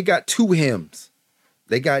 They got two hims.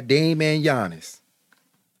 They got Dame and Giannis.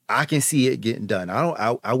 I can see it getting done.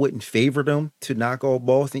 I wouldn't favor them to knock off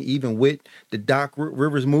Boston, even with the Doc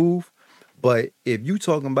Rivers move. But if you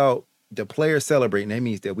talking about the players celebrating, that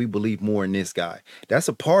means that we believe more in this guy. That's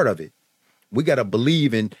a part of it. We got to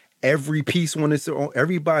believe in every piece when it's on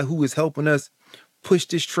everybody who is helping us push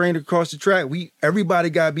this train across the track. Everybody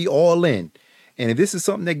got to be all in. And if this is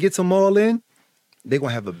something that gets them all in, they're going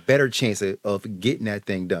to have a better chance of getting that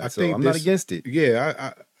thing done. I'm not against it.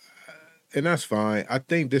 Yeah, and that's fine. I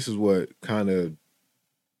think this is what kind of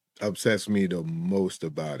upsets me the most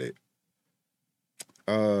about it.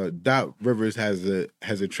 Doc Rivers has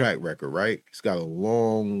a track record, right? He's got a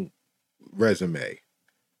long resume.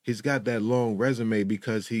 He's got that long resume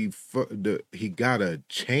because he got a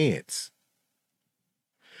chance.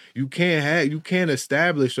 You can't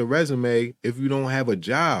establish a resume if you don't have a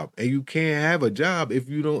job, and you can't have a job if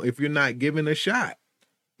you're not given a shot.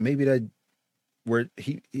 Maybe that where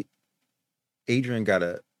Adrian got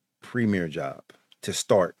a premier job to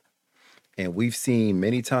start. And we've seen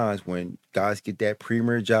many times when guys get that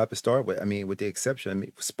premier job to start with. I mean, with the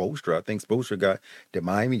exception, Spoelstra. I think Spoelstra got the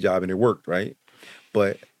Miami job and it worked, right?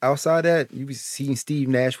 But outside that, you've seen Steve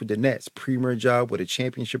Nash with the Nets, premier job with a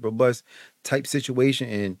championship or bust type situation,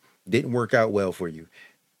 and didn't work out well for you.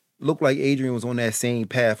 Looked like Adrian was on that same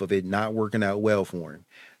path of it not working out well for him.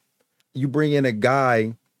 You bring in a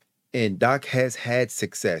guy, and Doc has had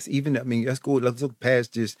success. Let's look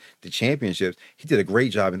past just the championships. He did a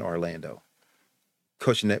great job in Orlando,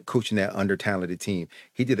 coaching that under-talented team.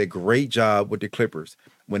 He did a great job with the Clippers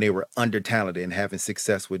when they were under-talented and having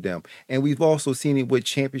success with them. And we've also seen it with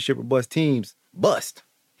championship or bust teams bust.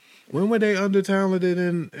 When were they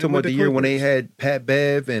under-talented? Talking about the year when they had Pat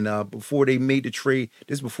Bev and before they made the trade.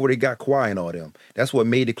 This is before they got Kawhi and all them. That's what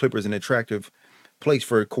made the Clippers an attractive place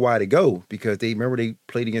for Kawhi to go, because they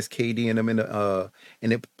played against KD and them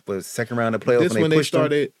in it was second round of playoffs. This when they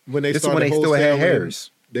started still had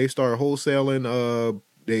Harris. They started wholesaling.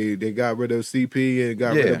 They got rid of CP and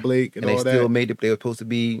got rid of Blake and all that. They still made it. They were supposed to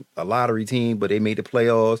be a lottery team, but they made the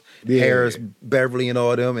playoffs. Yeah. Harris, Beverly, and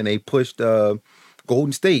all them, and they pushed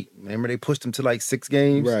Golden State. Remember, they pushed them to like 6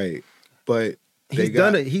 games. Right, but he's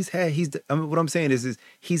done it. What I'm saying is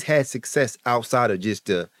he's had success outside of just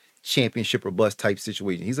the championship or bust type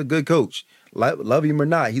situation. He's a good coach. Love him or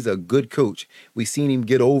not, he's a good coach. We've seen him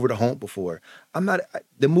get over the hump before.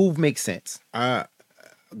 The move makes sense.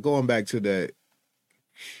 Going back to that,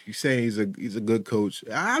 you say he's a good coach.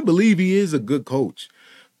 I believe he is a good coach.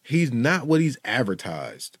 He's not what he's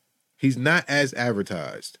advertised. He's not as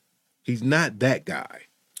advertised. He's not that guy.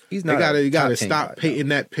 He's not. You gotta stop painting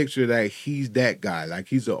that picture that he's that guy. Like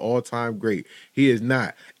he's an all-time great. He is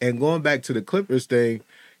not. And going back to the Clippers thing,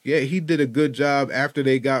 yeah, he did a good job after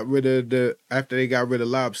they got rid of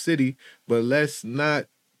Lob City, but let's not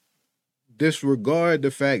disregard the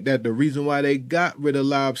fact that the reason why they got rid of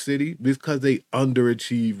Lob City is because they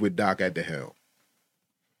underachieved with Doc at the helm.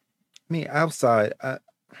 I mean, outside,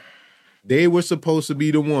 they were supposed to be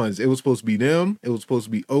the ones. It was supposed to be them. It was supposed to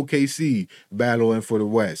be OKC battling for the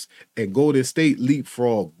West, and Golden State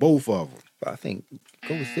leapfrog both of them. But I think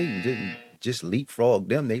Golden State didn't just leapfrog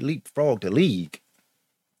them; they leapfrogged the league.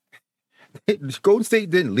 Golden State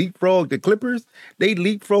didn't leapfrog the Clippers; they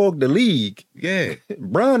leapfrogged the league. Yeah,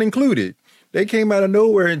 Bron included. They came out of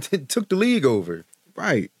nowhere and took the league over.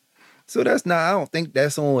 Right. So that's not. I don't think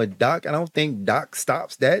that's on Doc. I don't think Doc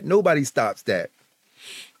stops that. Nobody stops that.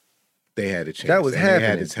 They had a chance. That was happening.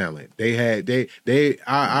 They had the talent.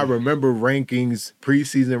 I remember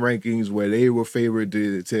preseason rankings where they were favored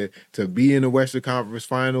to be in the Western Conference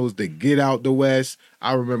Finals, to get out the West.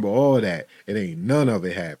 I remember all that. It ain't none of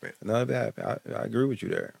it happened. None of it happened. I agree with you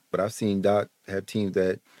there. But I've seen Doc have teams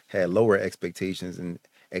that had lower expectations and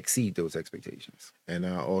exceed those expectations. And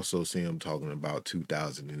I also see him talking about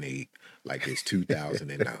 2008 like it's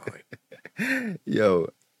 2009. Yo,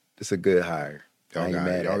 it's a good hire. Y'all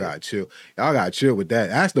got to chill. Y'all got to chill with that.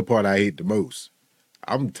 That's the part I hate the most.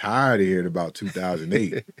 I'm tired of hearing about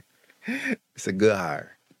 2008. It's a good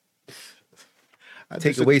hire.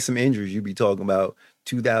 Take away some injuries, you be talking about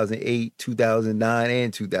 2008, 2009,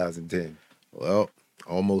 and 2010. Well,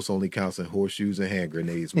 almost only counts in horseshoes and hand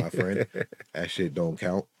grenades, my friend. That shit don't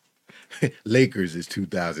count. Lakers is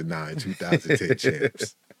 2009, 2010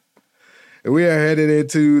 champs. And we are headed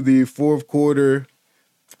into the fourth quarter.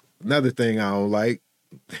 Another thing I don't like,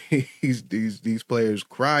 these players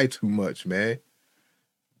cry too much, man.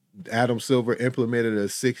 Adam Silver implemented a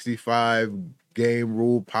 65-game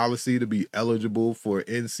rule policy to be eligible for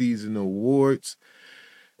in-season awards,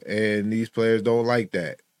 and these players don't like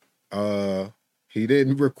that. He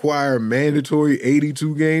didn't require a mandatory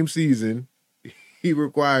 82-game season. He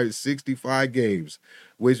required 65 games,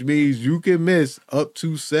 which means you can miss up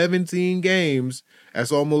to 17 games.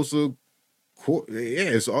 That's almost a quarter.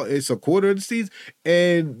 Yeah, it's a quarter of the season,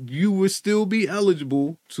 and you would still be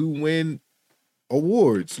eligible to win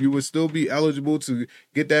awards. You would still be eligible to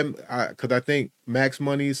get that, because I think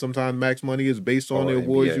sometimes max money is based on the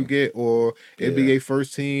awards you get, or NBA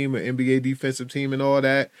first team, or NBA defensive team, and all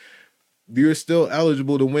that. You're still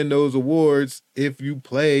eligible to win those awards if you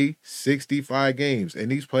play 65 games,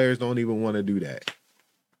 and these players don't even want to do that.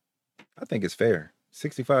 I think it's fair.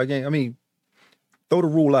 65 games. I mean, throw the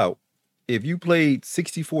rule out. If you played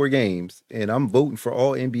 64 games and I'm voting for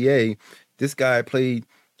all NBA, this guy played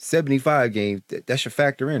 75 games, that should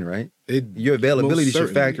factor in, right? Your availability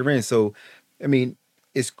should factor in. So, I mean,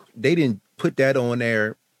 they didn't put that on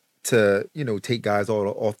there to, take guys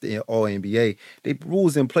off the all NBA. They put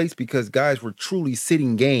rules in place because guys were truly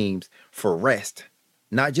sitting games for rest,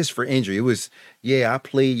 not just for injury. It was, I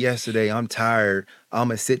played yesterday, I'm tired, I'm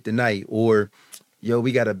gonna sit tonight. Or,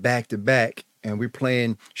 we got a back-to-back and we're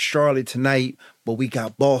playing Charlotte tonight, but we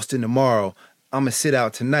got Boston tomorrow. I'm gonna sit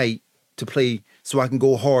out tonight to play so I can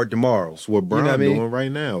go hard tomorrow. That's what Bron doing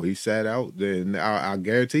right now. He sat out, and I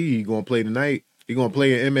guarantee he's gonna play tonight. He's gonna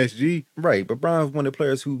play in MSG. Right, but Bron's one of the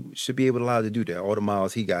players who should be able to allow to do that. All the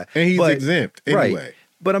miles he got, and he's exempt anyway. Right.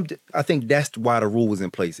 But I think that's why the rule was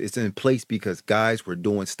in place. It's in place because guys were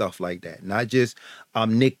doing stuff like that. Not just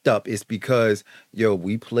I'm nicked up. It's because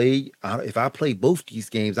we play. If I play both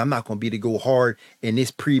these games, I'm not going to be able to go hard in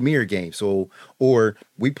this premier game. So, or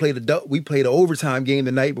we played the overtime game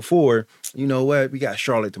the night before. You know what? We got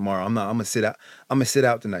Charlotte tomorrow. I'm gonna sit out. I'm gonna sit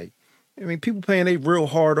out tonight. I mean, people paying their real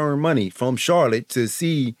hard-earned money from Charlotte to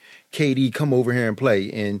see KD come over here and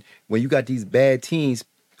play. And when you got these bad teams,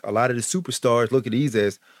 a lot of the superstars look at these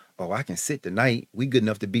as, I can sit tonight. We good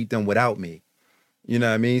enough to beat them without me. You know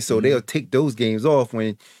what I mean? So they'll take those games off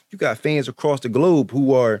when you got fans across the globe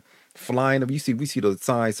who are flying. We see those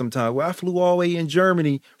signs sometimes. Well, I flew all the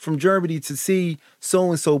way from Germany to see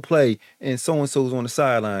so-and-so play, and so-and-so's on the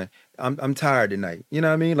sideline. I'm tired tonight. You know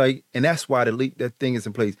what I mean? Like, and that's why that thing is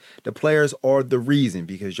in place. The players are the reason,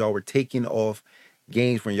 because y'all were taking off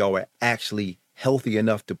games when y'all were actually healthy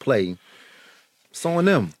enough to play. It's on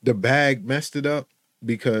them. The bag messed it up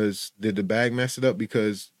because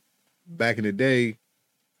back in the day,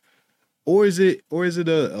 or is it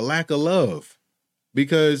a lack of love?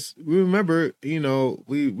 Because we remember,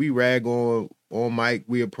 we rag on Mike,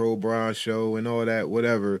 we a pro Bron show and all that,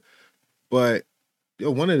 whatever. But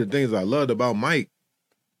one of the things I loved about Mike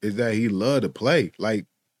is that he loved to play. Like,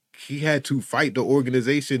 he had to fight the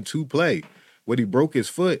organization to play. When he broke his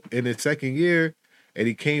foot in his second year and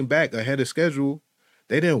he came back ahead of schedule,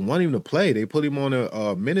 they didn't want him to play. They put him on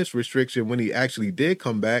a minutes restriction when he actually did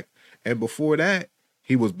come back. And before that,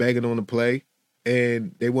 he was begging on to play,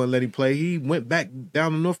 and they wouldn't let him play. He went back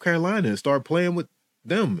down to North Carolina and started playing with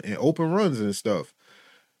them and open runs and stuff.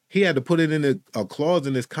 He had to put it in a clause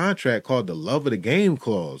in his contract called the love of the game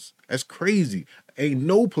clause. That's crazy. Ain't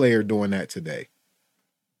no player doing that today.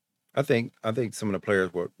 I think some of the players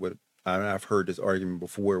I've heard this argument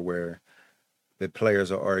before where the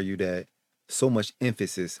players will argue that so much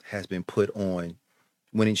emphasis has been put on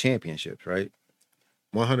winning championships, right?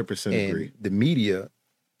 100% agree. And the media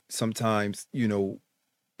sometimes,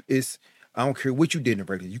 it's, I don't care what you did in the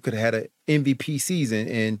regular. You could have had an MVP season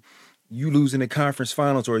and you lose in the conference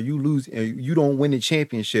finals, or you lose and you don't win the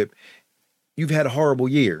championship. You've had a horrible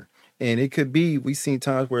year. And it could be, we've seen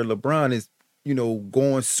times where LeBron is,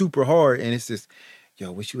 going super hard, and it's just,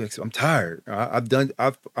 what you expect? I'm tired.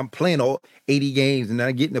 I'm playing all 80 games and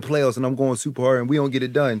I get in the playoffs and I'm going super hard and we don't get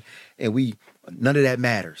it done. And none of that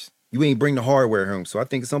matters. You ain't bring the hardware home. So I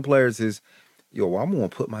think some players is, I'm going to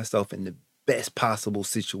put myself in the best possible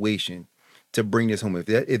situation to bring this home.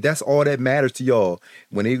 If that's all that matters to y'all,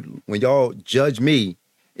 when y'all judge me,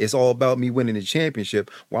 it's all about me winning the championship.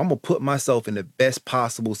 Well, I'm gonna put myself in the best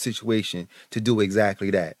possible situation to do exactly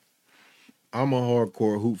that. I'm a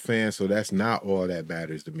hardcore hoop fan, so that's not all that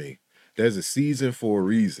matters to me. There's a season for a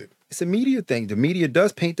reason. It's a media thing. The media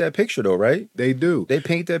does paint that picture, though, right? They do. They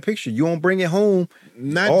paint that picture. You don't bring it home.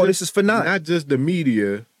 This is for naught. Not just the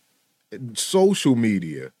media, social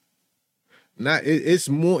media. It's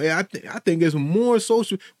more. I think it's more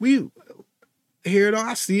social. We hear it.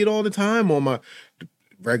 I see it all the time on my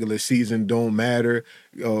regular season. Don't matter.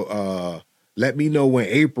 Let me know when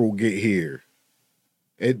April get here.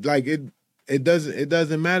 It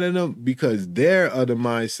doesn't matter to them because they're of the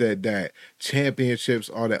mindset that championships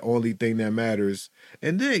are the only thing that matters.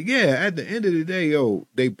 And then, yeah, at the end of the day,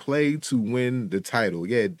 they play to win the title.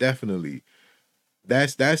 Yeah, definitely.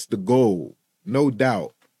 That's the goal, no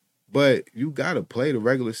doubt. But you got to play the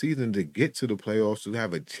regular season to get to the playoffs to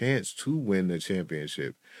have a chance to win the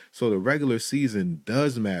championship. So the regular season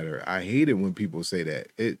does matter. I hate it when people say that.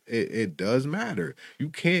 It does matter. You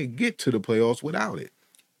can't get to the playoffs without it.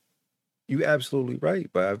 You're absolutely right.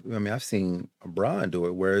 But I mean, I've seen Bron do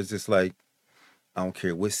it where it's just like, I don't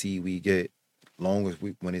care what seed we get, long as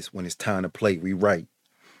when it's time to play, we right.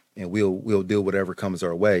 And we'll deal whatever comes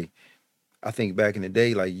our way. I think back in the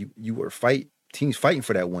day, like you were teams fighting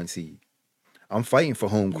for that one seed. I'm fighting for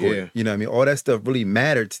home court. Yeah. You know what I mean? All that stuff really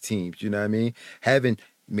mattered to teams. You know what I mean?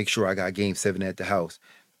 Make sure I got game 7 at the house.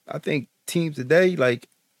 I think teams today, like,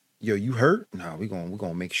 yo, you hurt? Nah, we're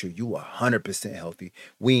gonna make sure you 100% healthy.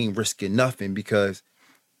 We ain't risking nothing because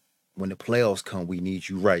when the playoffs come, we need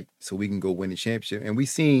you right so we can go win the championship. And we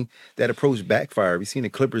seen that approach backfire. We seen the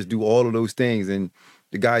Clippers do all of those things, and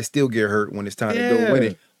the guys still get hurt when it's time to go win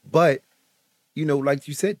it. But you know, like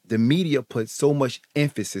you said, the media puts so much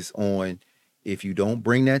emphasis on if you don't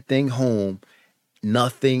bring that thing home,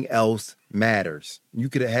 nothing else matters. You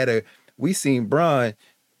could have had we seen Bron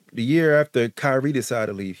the year after Kyrie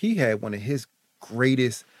decided to leave, he had one of his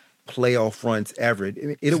greatest playoff runs ever.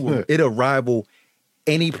 It'll rival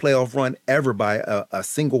any playoff run ever by a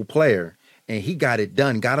single player. And he got it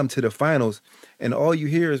done, got him to the finals. And all you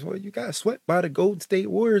hear is, well, you got swept by the Golden State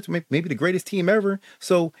Warriors, maybe the greatest team ever.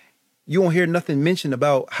 So you don't hear nothing mentioned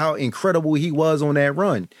about how incredible he was on that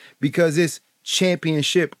run because it's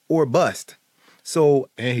championship or bust. So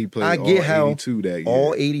and he played I get how 82 that year.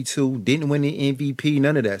 All 82, didn't win the MVP,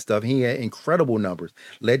 none of that stuff. He had incredible numbers,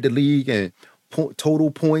 led the league in total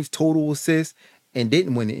points, total assists, and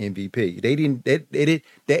didn't win the MVP. They didn't. That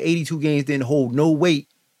 82 games didn't hold no weight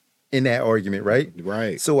in that argument, right?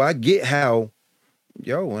 Right. So I get how.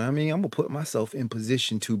 I mean, I'm gonna put myself in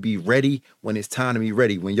position to be ready when it's time to be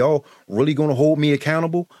ready. When y'all really gonna hold me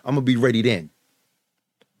accountable, I'm gonna be ready then.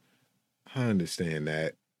 I understand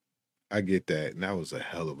that. I get that. And that was a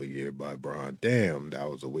hell of a year by Bron. Damn, that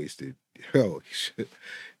was a wasted. He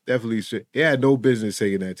definitely should. He had no business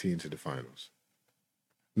taking that team to the finals.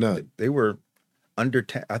 None. They were under.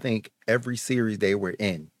 I think every series they were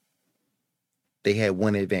in, they had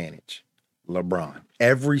one advantage. LeBron.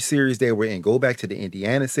 Every series they were in. Go back to the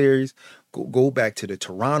Indiana series. Go back to the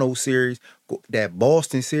Toronto series. That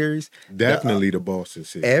Boston series. Definitely the Boston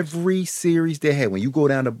series. Every series they had. When you go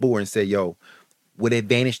down the board and say, yo, what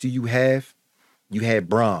advantage do you have? You had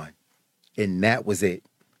Bron. And that was it.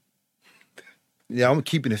 Yeah, I'm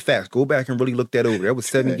keeping the facts. Go back and really look that over. That was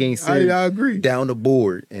 7-game series. I agree. Down the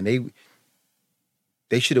board. And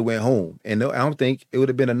they should have went home. And I don't think it would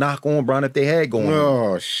have been a knock on Bron if they had gone home.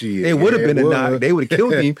 Oh, shit. It would have been a knock. They would have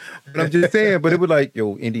killed him. But I'm just saying, but it was like,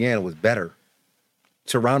 yo, Indiana was better.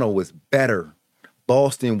 Toronto was better.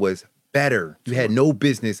 Boston was better. You had no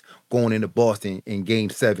business going into Boston in game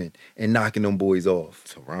 7 and knocking them boys off.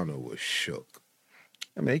 Toronto was shook.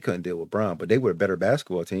 I mean, they couldn't deal with Bron, but they were a better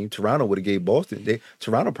basketball team. Toronto would have gave Boston.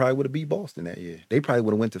 Toronto probably would have beat Boston that year. They probably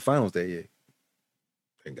would have went to finals that year.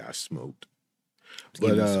 And got smoked.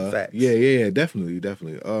 But some facts. Yeah, definitely. Does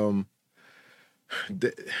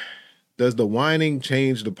the whining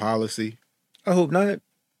change the policy? I hope not,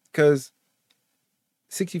 because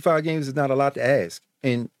 65 games is not a lot to ask.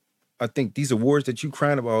 And I think these awards that you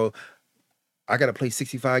crying about, I got to play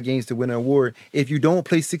 65 games to win an award. If you don't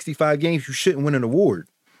play 65 games, you shouldn't win an award.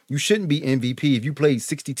 You shouldn't be MVP if you played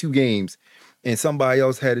 62 games and somebody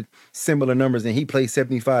else had similar numbers and he played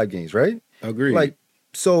 75 games, right? Agreed. Like,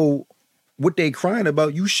 so what they crying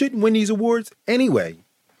about, you shouldn't win these awards anyway.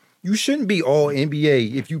 You shouldn't be all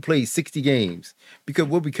NBA if you play 60 games.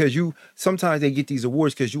 Because you sometimes they get these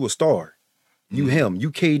awards because you a star. You him,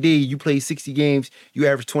 you KD, you play 60 games, you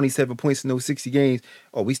average 27 points in those 60 games.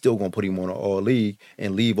 Oh, we still gonna put him on an all league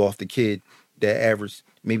and leave off the kid that averaged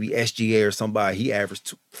maybe SGA or somebody. He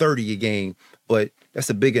averaged 30 a game, but that's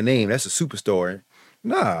a bigger name. That's a superstar.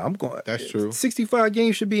 Nah, I'm going. That's true. 65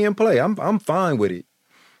 games should be in play. I'm fine with it.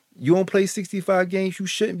 You don't play 65 games, you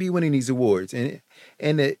shouldn't be winning these awards. And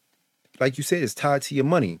it, like you said, it's tied to your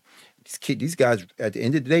money. These guys, at the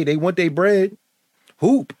end of the day, they want their bread.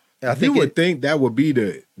 Hoop. I think you would think that would be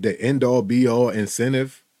the end all be all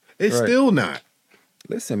incentive. It's Right. still not.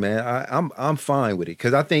 Listen, man, I'm fine with it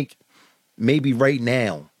because I think maybe right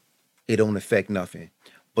now it don't affect nothing,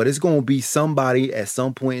 but it's gonna be somebody at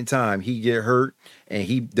some point in time he get hurt and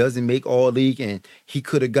he doesn't make all league and he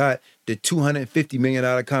could have got the $250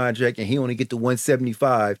 million contract and he only get the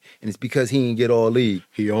 175 and it's because he didn't get all league.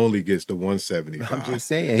 He only gets the 175. I'm just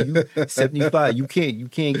saying, you 75, you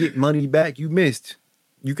can't get money back you missed.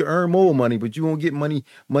 You can earn more money, but you won't get money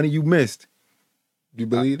you missed. You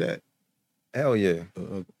believe that? Hell yeah.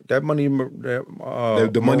 That money that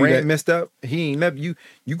The money Morant that- messed up, he ain't never you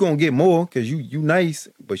gonna get more because you nice,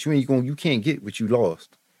 but you can't get what you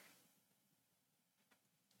lost.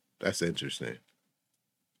 That's interesting.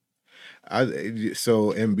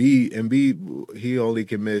 So Embiid, he only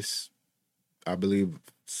can miss, I believe,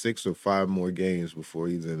 6 or 5 more games before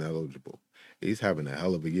he's ineligible. He's having a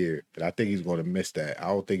hell of a year, and I think he's going to miss that. I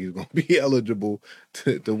don't think he's going to be eligible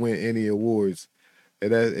to win any awards,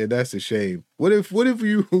 and that's a shame. What if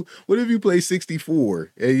you play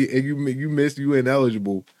 64 and you miss, you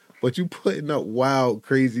ineligible, but you putting up wild,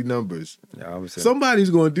 crazy numbers? Yeah, I was saying,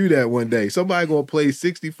 Somebody's going to do that one day. Somebody going to play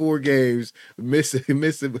 64 games, missing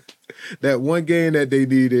that one game that they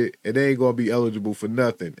needed, and they ain't going to be eligible for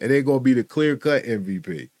nothing. And they going to be the clear-cut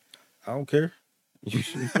MVP. I don't care. You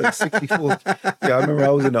should play 64. Yeah, I remember I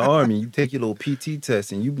was in the Army. You take your little PT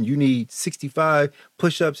test and you need 65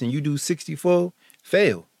 push-ups and you do 64,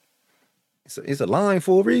 fail. It's a line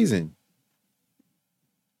for a reason.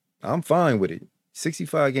 I'm fine with it.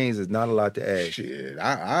 65 games is not a lot to add. Shit,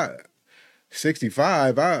 I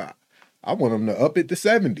 65, I want them to up it to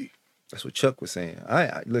 70. That's what Chuck was saying.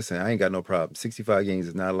 Listen, I ain't got no problem. 65 games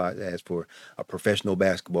is not a lot to ask for a professional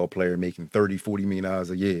basketball player making $30, $40 million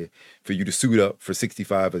a year for you to suit up for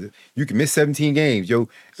 65. You can miss 17 games, yo.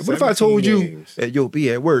 What if I 17 told you, games. yo,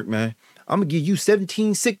 be at work, man, I'm gonna give you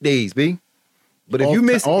 17 sick days, B. But if you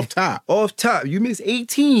miss off top, you miss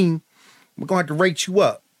 18, we're gonna have to rate you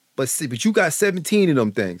up. But you got 17 of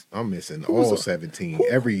them things. I'm missing Who's all a- 17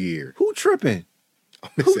 every year. Who tripping? I'm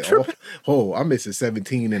missing I'm missing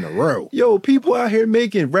 17 in a row. Yo, people out here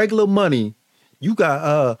making regular money. You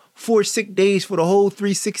got 4 sick days for the whole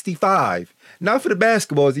 365. Not for the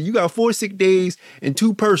basketballs. You got 4 sick days and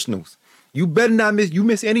 2 personals. You better not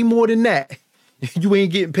miss any more than that. You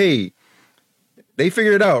ain't getting paid. They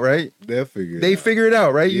figure it out, right? They'll figure it They out. figure it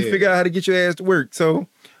out, right? You Yeah. figure out how to get your ass to work. So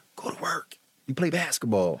go to work. You play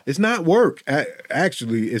basketball. It's not work.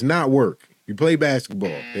 Actually, it's not work. You play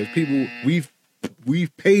basketball. There's people we've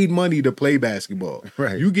paid money to play basketball.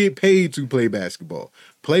 Right. You get paid to play basketball.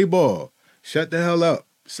 Play ball. Shut the hell up.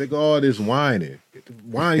 Sick of all this whining.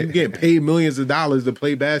 You getting paid millions of dollars to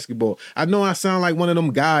play basketball. I know I sound like one of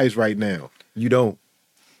them guys right now. You don't.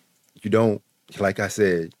 Like I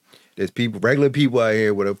said, there's regular people out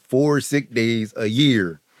here with 4 sick days a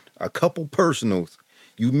year, a couple personals.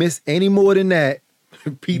 You miss any more than that,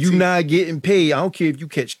 PT. you not getting paid. I don't care if you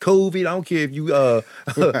catch COVID. I don't care if you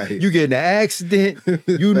Right. you get in an accident.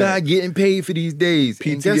 You not getting paid for these days.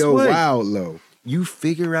 And guess PTO what? wild low. You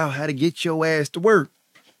figure out how to get your ass to work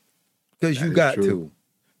because That you is got true. to.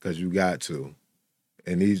 Because you got to.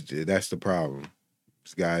 And that's the problem.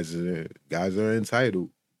 These guys are entitled.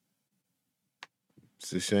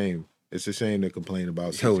 It's a shame. It's a shame to complain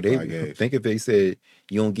about 65 games. Think if they said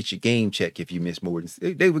you don't get your game check if you miss more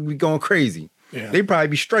than they would be going crazy. Yeah. They'd probably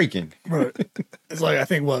be striking. Right. It's like, I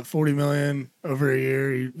think, what, 40 million over a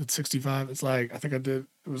year at 65. It's like, I think it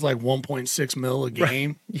was like 1.6 mil a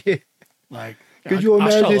game. Yeah. Like, Could you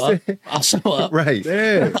imagine? I'll show up. Right.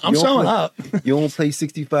 Yeah. I'm showing up. You don't play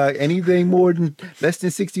 65. Anything more than less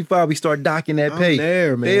than 65, we start docking that I'm pay.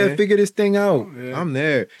 there, man. They'll figure this thing out. I'm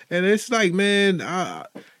there. And it's like, man,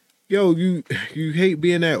 you hate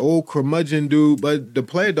being that old curmudgeon dude, but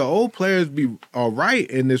the old players are right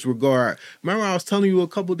in this regard. Remember I was telling you a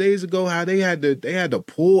couple days ago how they had to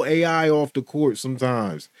pull AI off the court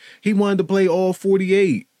sometimes. He wanted to play all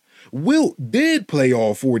 48. Wilt did play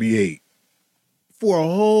all 48 for a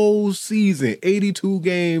whole season, 82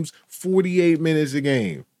 games, 48 minutes a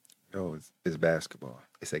game. Yo, it's basketball.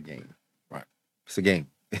 It's a game. Right. It's a game.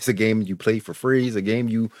 It's a game you play for free. It's a game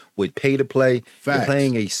you would pay to play. You're Facts.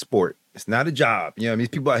 playing a sport. It's not a job. You know what I mean? There's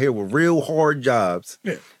people out here with real hard jobs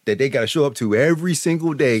that they got to show up to every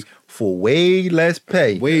single day for way less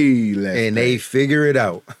pay. Way less and pay. they figure it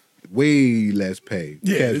out. Way less pay.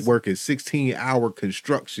 Yeah, Cats it's- working 16-hour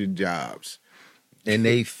construction jobs. And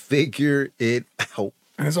they figure it out.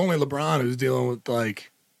 And it's only LeBron who's dealing with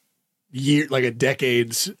like a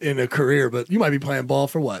decades in a career, but you might be playing ball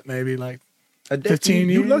for what? Maybe like A decade. 15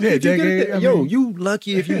 You years? lucky Yeah, if you get decade, a I Yo, mean- you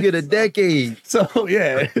lucky if you get a decade. so.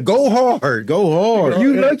 Yeah, Go hard. Go hard.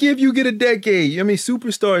 You yeah. lucky if you get a decade. I mean,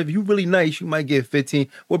 superstar, if you really nice, you might get 15.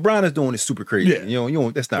 What Brian is doing is super crazy. Yeah. You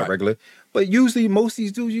know, that's not Right. regular. But usually most of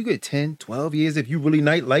these dudes, you get 10, 12 years if you really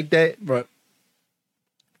nice like that. but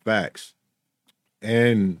Facts.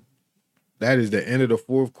 And that is the end of the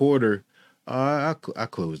fourth quarter. I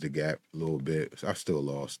closed the gap a little bit. I still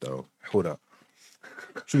lost though. Hold up.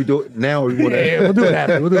 Should we do it now or we want yeah, we'll do it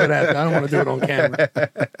after. We'll do it after. I don't want to do it on camera.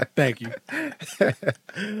 Thank you.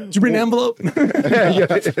 Did you bring the envelope?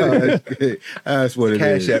 That's what it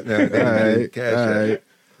Cash is. App now. All right. Cash all App. right.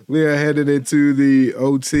 We are headed into the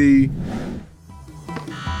OT.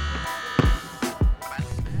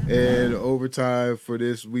 And overtime for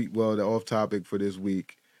this week, well, the off topic for this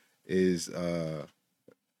week is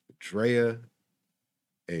Drea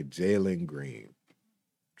and Jalen Green.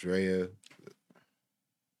 Drea,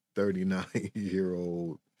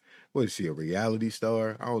 39-year-old. What is she, a reality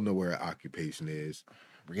star? I don't know where her occupation is.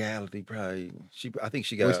 Reality, probably. I think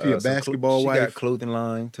she got Was she a some basketball she wife? got clothing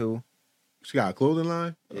line too. She got a clothing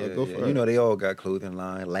line? Yeah, Go yeah. for it. You know, they all got clothing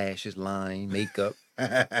line, lashes line, makeup.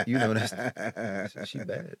 You know that's she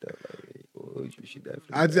bad though. Like, oh, she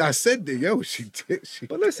definitely. I said that, yo, she did. She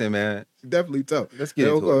But listen, man, definitely tough. let's get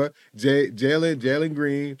into it. Jalen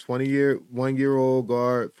Green, 1-year-old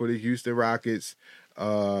guard for the Houston Rockets.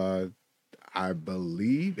 I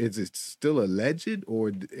believe, is it still alleged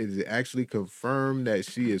or is it actually confirmed that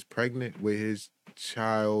she is pregnant with his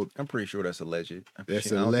child? I'm pretty sure that's alleged.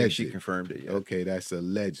 That's I don't think she alleged. confirmed it yet. Okay, that's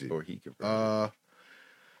alleged. Or he confirmed it.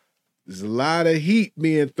 There's a lot of heat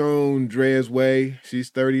being thrown Drea's way. She's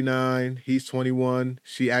 39. He's 21.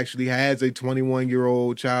 She actually has a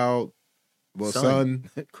 21-year-old child. Well, son.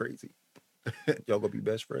 Crazy. Y'all gonna be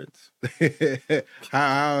best friends.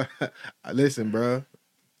 how listen, bro.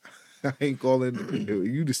 I ain't calling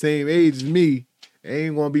you the same age as me. It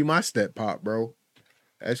ain't gonna be my step pop, bro.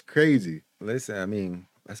 That's crazy. Listen, I mean,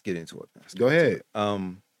 let's get into it. Go ahead.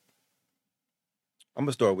 I'm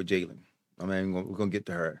gonna start with Jalen. I mean, we're gonna get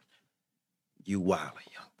to her. You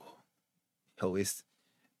wildin', young boy. Yo,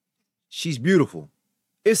 she's beautiful.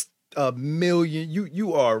 It's a million.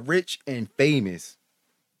 You are rich and famous.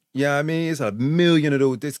 Yeah, I mean, it's a million of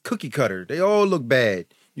those. This cookie cutter. They all look bad.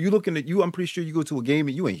 You looking at you. I'm pretty sure you go to a game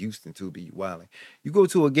and you in Houston too, be wildin'. You go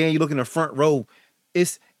to a game, you look in the front row.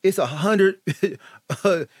 It's 100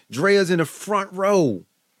 Dreas in the front row.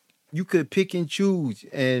 You could pick and choose,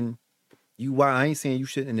 and I ain't saying you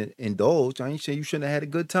shouldn't indulge. I ain't saying you shouldn't have had a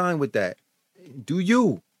good time with that. Do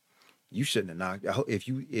you? You shouldn't have knocked.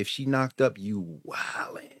 If she knocked up, you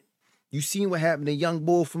wildin'. You seen what happened to young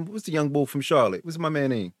bull from what's the young bull from Charlotte? What's my man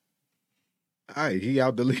name? All right, he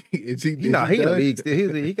out the league. Is he? He in the done? league.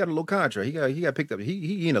 He got a little contract. He got picked up.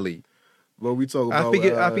 He in the league. Well, we talk about.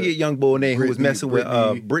 I forget young bull name who was Brittany- messing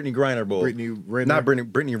with Brittany Griner bull. Brittany Renner. Not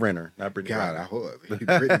Brittany Renner. Not Brittany. God, Griner. I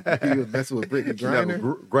hope he was messing with Brittany Griner.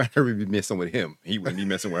 No, Griner would be messing with him. He wouldn't be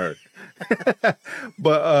messing with her.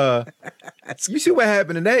 But you see what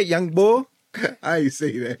happened to that young boy? I ain't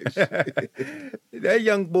say that. That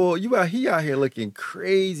young boy, he out here looking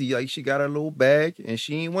crazy. Like she got her little bag and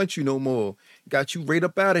she ain't want you no more. Got you right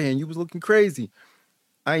up out of here and you was looking crazy.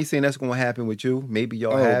 I ain't saying that's gonna happen with you. Maybe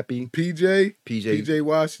y'all happy. PJ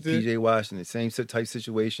Washington. PJ Washington, same type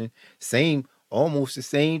situation. Almost the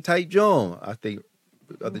same type John. I think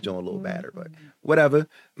the other John a little badder, but whatever.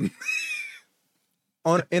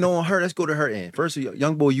 on her, let's go to her end. First,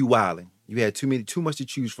 young boy, you wilding. You had too much to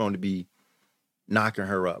choose from to be knocking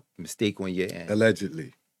her up. Mistake on your end.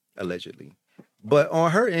 Allegedly. But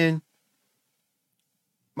on her end,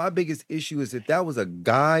 my biggest issue is if that was a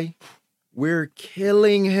guy, we're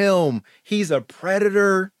killing him. He's a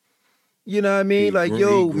predator. You know what I mean?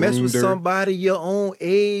 Mess with somebody your own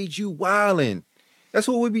age, you wildin'. That's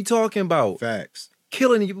what we be talking about. Facts.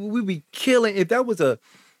 Killing you. We be killing. If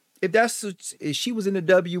she was in the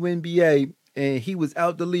WNBA and he was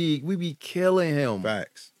out the league, we be killing him.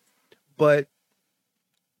 Facts. But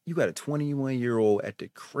you got a 21-year-old at the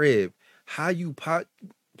crib. How you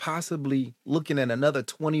possibly looking at another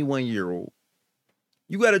 21-year-old?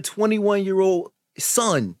 You got a 21-year-old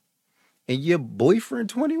son and your boyfriend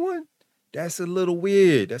 21? That's a little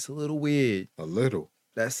weird. That's a little weird. A little.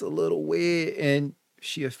 That's a little weird. And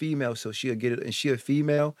she a female, so she'll get it. And she a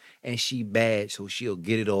female, and she bad, so she'll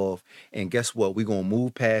get it off. And guess what? We're gonna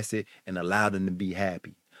move past it and allow them to be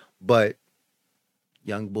happy. But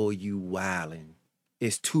young boy, you wildin'.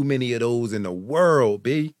 It's too many of those in the world,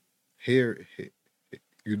 B. Here,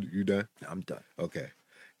 you done? I'm done. Okay.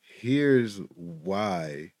 Here's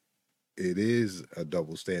why it is a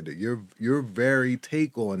double standard. Your very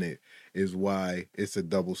take on it is why it's a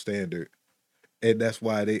double standard. And that's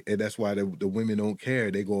why the women don't care.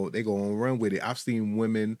 They go and run with it. I've seen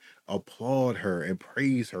women applaud her and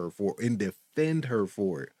praise her for and defend her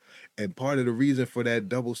for it. And part of the reason for that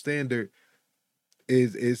double standard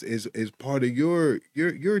is part of your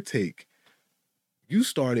take. You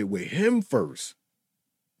started with him first.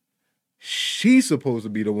 She's supposed to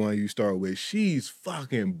be the one you start with. She's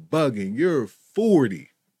fucking bugging. You're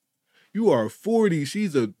 40. You are 40.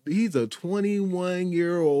 He's a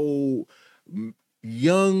 21-year-old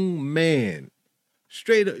young man.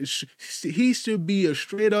 Straight up, he should be a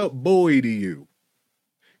straight up boy to you.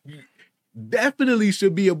 Definitely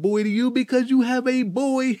should be a boy to you because you have a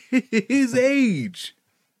boy his age.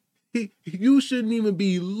 You shouldn't even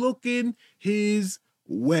be looking his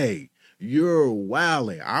way. You're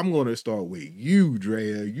wilding. I'm going to start with you,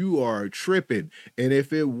 Drea. You are tripping. And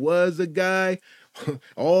if it was a guy,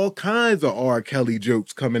 all kinds of R. Kelly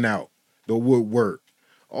jokes coming out the woodwork.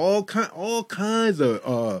 All kinds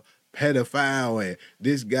of pedophile and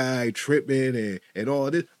this guy tripping and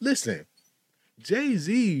all this. Listen,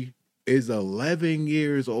 Jay-Z is 11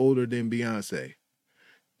 years older than Beyonce.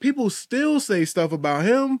 People still say stuff about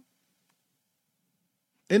him.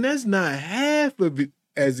 And that's not half of it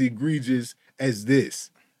as egregious as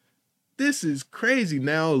this. This is crazy.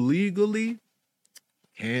 Now, legally,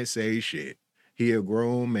 can't say shit. He a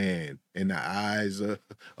grown man in the eyes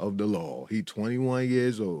of the law. He 21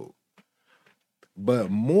 years old. But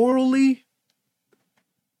morally,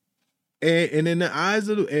 and in the eyes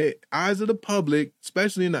of the public,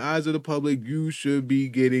 especially in the eyes of the public, you should be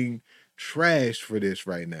getting trashed for this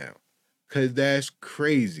right now. Cause that's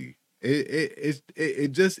crazy.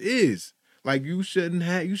 It just is. Like you shouldn't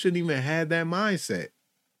even have that mindset.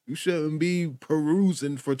 You shouldn't be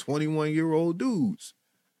perusing for 21-year-old dudes.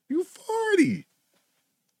 You 40.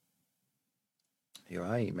 Yo,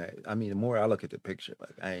 I ain't mad. I mean, the more I look at the picture,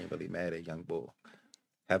 like I ain't really mad at young bull.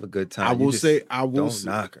 Have a good time. I will say, don't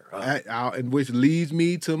knock her up. And which leads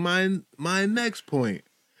me to my next point.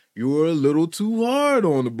 You're a little too hard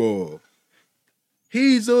on the ball.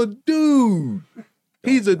 He's a dude.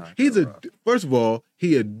 He's a first of all,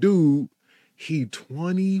 he a dude. He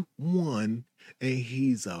 21 and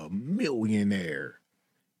he's a millionaire.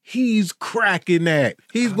 He's cracking that.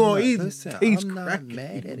 He's I'm not cracking.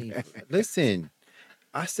 mad at him. Listen,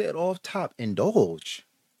 I said off top, indulge.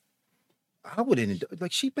 I wouldn't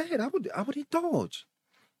like she bad. I would indulge.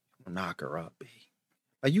 Knock her up, babe.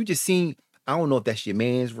 Like you just seen. I don't know if that's your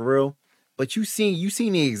man's for real, but you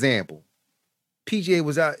seen the example. PJ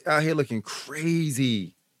was out here looking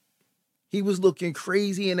crazy. He was looking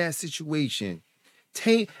crazy in that situation.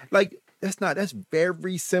 That's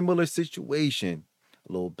very similar situation.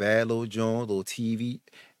 A little bad little joint, a little TV,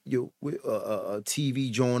 a TV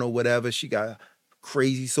joint or whatever. She got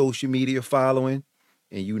crazy social media following,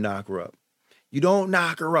 and you knock her up. You don't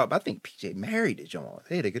knock her up. I think PJ married the joint.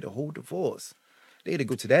 They had to get a whole divorce. They had to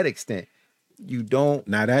go to that extent. You don't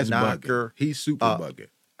Now that's knock bugging. her. He's super bugging.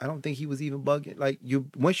 I don't think he was even bugging. Like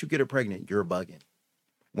once you get her pregnant, you're bugging.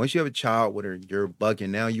 Once you have a child with her, you're bugging.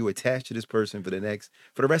 Now you attach to this person for the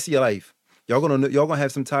rest of your life. Y'all gonna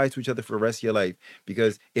have some ties to each other for the rest of your life.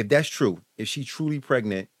 Because if that's true, if she's truly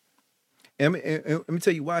pregnant, and let me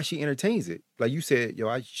tell you why she entertains it. Like you said,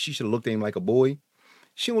 she should have looked at him like a boy.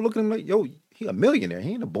 She won't look at him like, he a millionaire.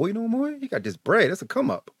 He ain't a boy no more. He got this bread. That's a come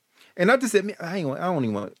up. And not to say, I don't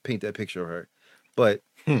even want to paint that picture of her, but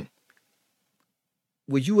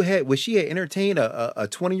would she have entertained a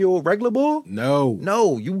 20-year-old regular boy?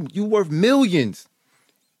 No, you worth millions.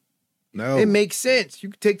 no. It makes sense. You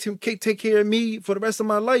can take care of me for the rest of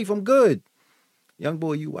my life. I'm good. Young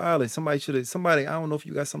boy, you wild. Somebody, I don't know if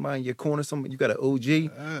you got somebody in your corner, you got an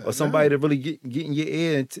OG or somebody that really get in your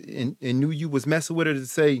ear and knew you was messing with her to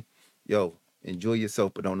say, yo, enjoy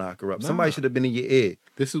yourself, but don't knock her up. Nah. Somebody should have been in your ear.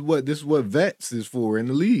 This is what vets is for in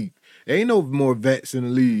the league. There ain't no more vets in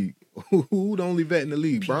the league. Who the only vet in the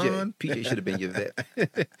league? Bron? PJ should have been your vet.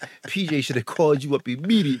 PJ should have called you up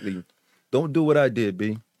immediately. Don't do what I did,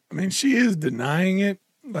 B. I mean, she is denying it.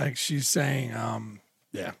 Like she's saying,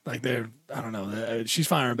 like I don't know. She's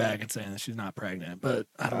firing back and saying that she's not pregnant, but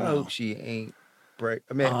I don't know. She ain't pregnant.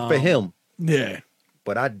 I mean, for him. Yeah.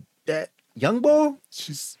 But young boy,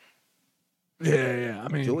 She's yeah. I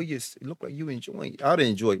mean, enjoy your. It look like you enjoying. I'd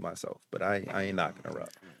enjoy myself, but I ain't knocking her up.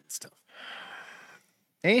 it's tough.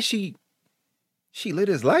 And she lit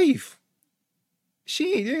his life.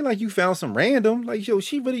 It ain't like you found some random. Like, yo,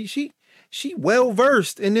 she well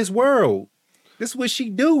versed in this world. This is what she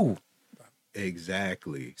do.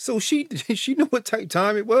 Exactly. So she knew what type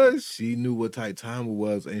time it was. She knew what type time it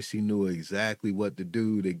was, and she knew exactly what to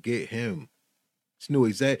do to get him. She knew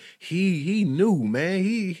he knew, man.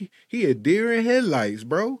 He a deer in headlights,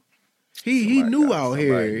 bro. He knew out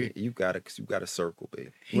here. You gotta circle,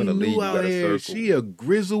 baby. He knew out here. She a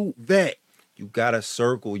grizzled vet. You gotta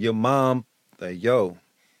circle. Your mom, like, yo,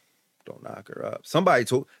 don't knock her up. Somebody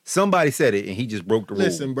said it, and he just broke the rule.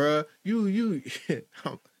 Listen, bro, you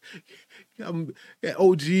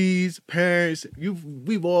OGs, parents,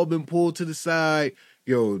 we've all been pulled to the side.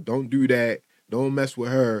 Yo, don't do that. Don't mess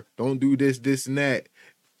with her. Don't do this, and that.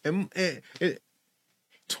 And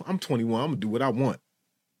I'm 21. I'm gonna do what I want.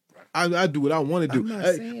 I do what I want to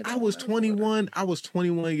do. I was 21. I was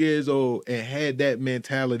 21 years old and had that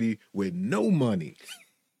mentality with no money.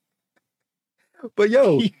 But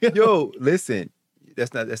yo, listen.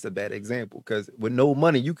 That's a bad example, because with no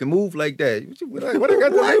money you can move like that. What I got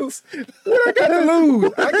to lose? What I got to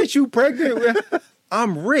lose? I get you pregnant.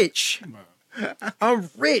 I'm rich.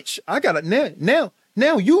 I got it now.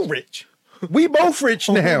 Now you rich. We both rich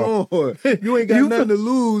now. You ain't got nothing to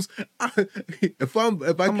lose. If I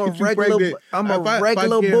get you pregnant, I'm a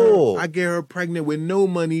regular bull. I get her pregnant with no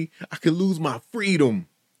money. I could lose my freedom.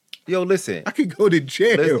 Yo, listen. I could go to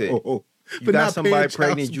jail. Listen. You got somebody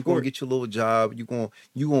pregnant, you gonna get your little job, you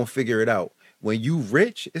gonna figure it out. When you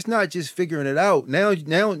rich, it's not just figuring it out. Now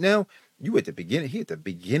you at the beginning, he at the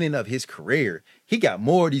beginning of his career. He got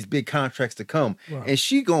more of these big contracts to come. Right. And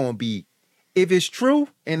she gonna be, if it's true,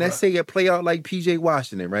 and let's say it play out like PJ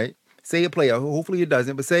Washington, right? Say it play out. Hopefully it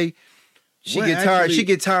doesn't, but say she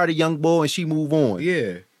get tired of young boy and she move on.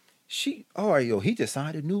 Yeah. He just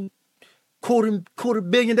signed a new quarter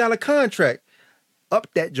billion dollar contract. Up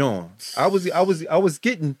that John. I was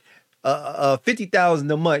getting 50,000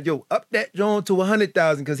 a month. Yo, up that John to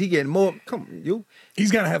 100,000 because he getting more. Come on, yo. He's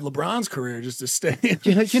gotta have LeBron's career just to stay.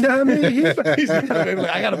 You know what I mean?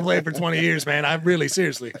 I gotta play for 20 years, man. I really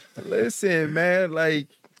seriously. Listen, man, like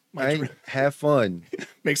have fun.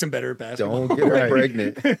 Makes him better at basketball. Don't get her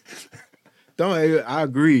pregnant. I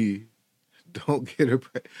agree. Don't get her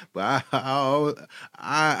pregnant. But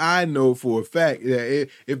I know for a fact that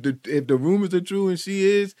if the rumors are true and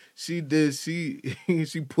she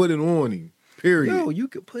put it on him. Period. Yo, you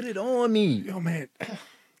could put it on me. Yo, man,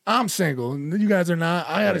 I'm single. You guys are not.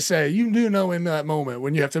 I gotta say, you do know in that moment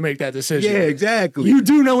when you have to make that decision. Yeah, exactly. You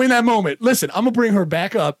do know in that moment. Listen, I'm gonna bring her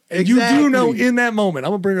back up, and exactly. You do know in that moment.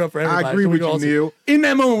 I'm gonna bring her up for everybody. I agree with you, Neil. In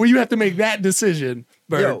that moment where you have to make that decision,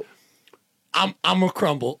 Bird. Yo. I'm a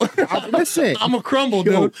crumble. Listen, I'm a crumble,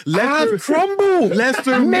 dude. I've crumbled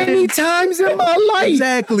many times in my life.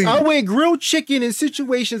 Exactly. I went grilled chicken in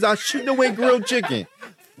situations I shouldn't have went grilled chicken.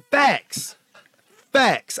 Facts.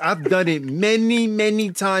 I've done it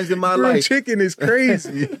many times in my grilled life. Chicken is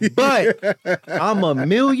crazy. But I'm a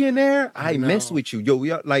millionaire. I mess with you.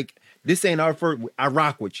 Yo, like, this ain't our first. I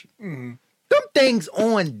rock with you. Mm-hmm. Them things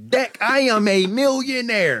on deck. I am a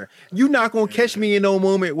millionaire. You not gonna catch me in no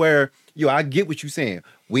moment where, yo, I get what you saying.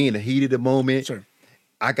 We in the heat of the moment. Sure.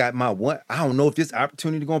 I got my one. I don't know if this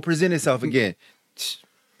opportunity gonna present itself again.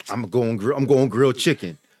 I'm going grilled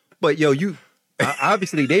chicken. But yo,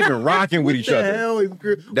 obviously they've been rocking with each other. The hell is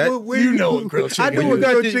grilled grilled chicken. I know what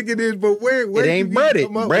grilled chicken is, but where it ain't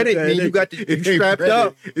breaded. Breaded mean you got you strapped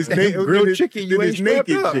up. It's grilled chicken. You ain't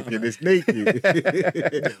naked strapped up. Chicken. It's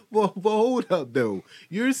naked. Well, but hold up though.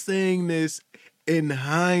 You're saying this in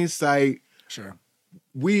hindsight. Sure.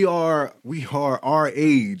 We are our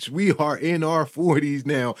age. We are in our 40s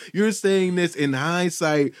now. You're saying this in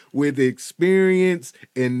hindsight with experience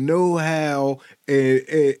and know-how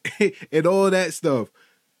and all that stuff.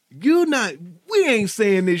 We ain't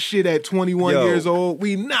saying this shit at 21 years old.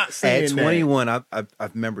 We not saying at 21, I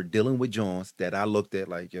remember dealing with Jones that I looked at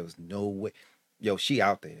like, yo, there's no way. Yo, she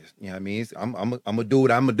out there. You know what I mean? I'm gonna do what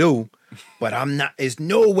I'm gonna do, but I'm not. There's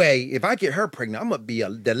no way if I get her pregnant, I'm gonna be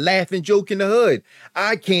the laughing joke in the hood.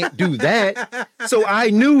 I can't do that. So I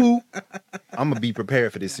knew I'm gonna be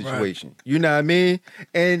prepared for this situation. Right. You know what I mean?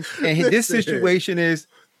 And this situation is,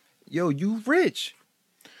 yo, you rich.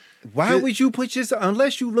 Why would you put yourself,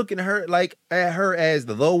 unless you looking at her as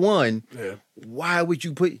the low one? Yeah. Why would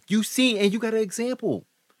you put and you got an example?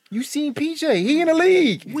 You seen PJ? He in the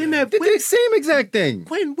league. The same exact thing.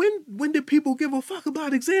 When did people give a fuck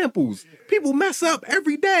about examples? People mess up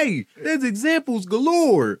every day. There's examples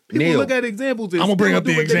galore. People Neil. look at examples. And I'm gonna bring still up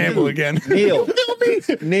do the what they example do. again. Neil,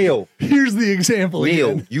 Neil, Here's the example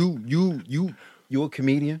Neil. again. You a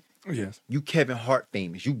comedian. Yes. You Kevin Hart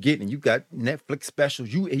famous. You got Netflix specials.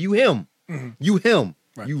 You him. You him.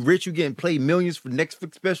 Right. You rich. You getting paid millions for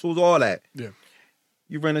Netflix specials. All that. Yeah.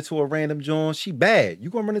 You run into a random John. She bad. You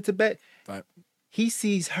gonna run into bad. Right. He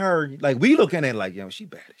sees her like we looking at it like yo. She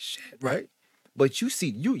bad as shit. Right. But you see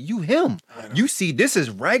you him. You see this is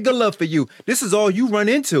regular for you. This is all you run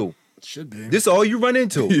into. Should be. This is all you run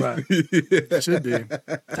into. Right. Should be.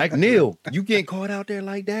 Like Neil, you getting caught out there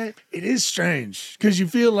like that? It is strange because you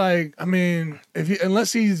feel like, I mean,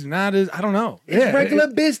 unless he's not as, I don't know. It's regular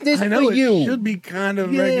business I know for it you. should be kind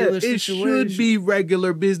of Yeah, regular it situation. should be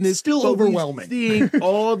regular business. Still but we overwhelming. See,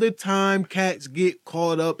 all the time, cats get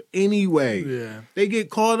caught up anyway. Yeah. They get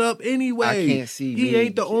caught up anyway. I can't see He me-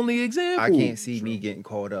 ain't the only example. I can't see me getting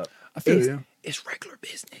caught up. I feel it's, you. it's regular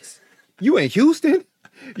business. You in Houston,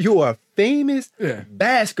 you are a famous Yeah.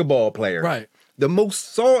 basketball player. Right. The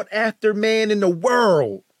most sought after man in the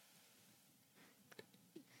world.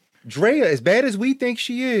 Drea, as bad as we think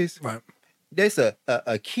she is, Right. there's a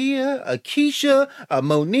Kia, a Keisha, a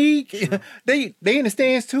Monique. Sure. They in the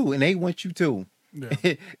stands too, and they want you too.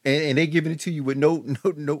 Yeah. and they giving it to you with no,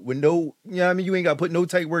 you know what I mean? You ain't got to put no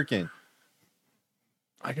tight work in.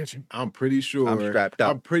 I get you. I'm pretty sure. I'm strapped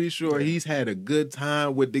up. I'm pretty sure he's had a good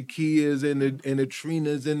time with the Kias and the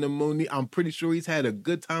Trinas and the Monique. I'm pretty sure he's had a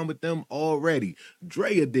good time with them already.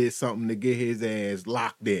 Drea did something to get his ass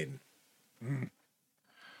locked in.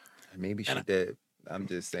 Maybe she did. I'm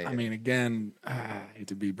just saying. I mean, again, I hate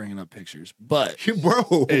to be bringing up pictures, but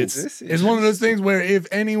Bro, it's one of those things where if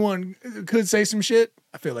anyone could say some shit,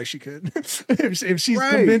 I feel like she could. if she's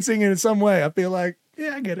Right. convincing in some way, I feel like,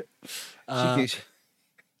 yeah, I get it. she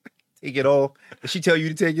take it off. If she tell you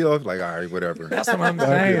to take it off, like, all right, whatever. That's what I'm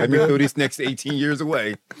saying. Let me throw this next 18 years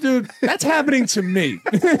away. Dude, that's happening to me.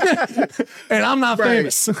 And I'm not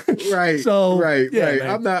famous. right, So, right. yeah,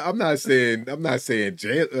 man. I'm not saying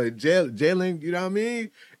jailing. You know what I mean?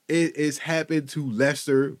 It's happened to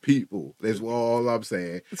lesser people. That's all I'm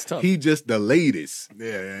saying. It's tough. He just the latest.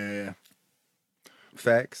 Yeah.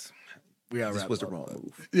 Facts. We got This was the wrong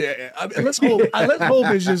move. Yeah. I mean, let's hope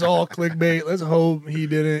it's just all clickbait. Let's hope he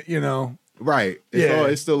didn't, Right. Yeah.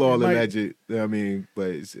 It's still all It might- alleged. You know what I mean, but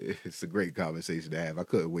it's a great conversation to have. I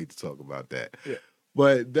couldn't wait to talk about that. Yeah.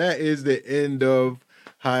 But that is the end of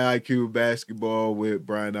High IQ Basketball with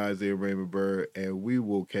Brian Isley and Raymond Bird, and we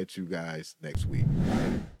will catch you guys next week.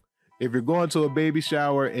 If you're going to a baby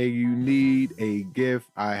shower and you need a gift,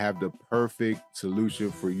 I have the perfect solution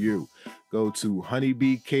for you. Go to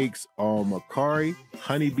Honeybee Cakes on Macari.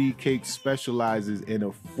 Honeybee Cakes specializes in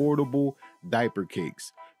affordable diaper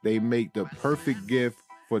cakes. They make the perfect gift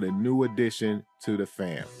for the new addition to the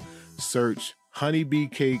fam. Search Honeybee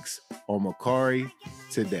Cakes on Macari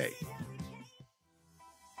today.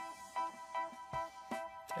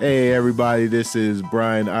 Hey everybody, this is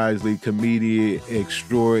Brian Isley, comedian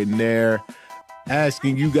extraordinaire,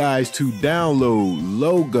 asking you guys to download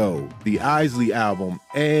Logo, the Isley album,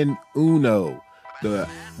 and Uno, the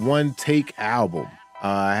One Take album.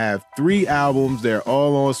 I have 3 albums. They're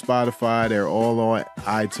all on Spotify. They're all on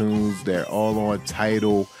iTunes. They're all on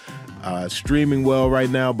Tidal. Streaming well right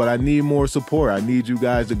now, but I need more support. I need you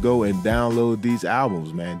guys to go and download these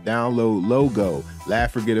albums, man. Download Logo,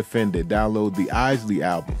 Laugh or Get Offended. Download the Isley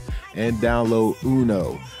album and download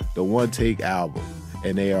Uno, the One Take album.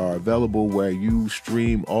 And they are available where you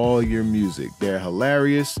stream all your music. They're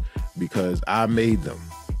hilarious because I made them.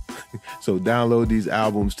 So download these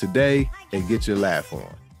albums today and get your laugh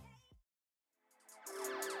on.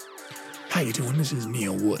 How you doing? This is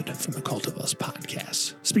Neil Wood from the Cult of Us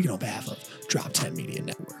podcast, speaking on behalf of Drop 10 Media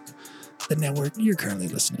Network, the network you're currently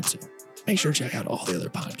listening to. Make sure to check out all the other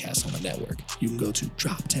podcasts on the network. You can go to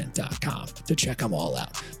drop10.com to check them all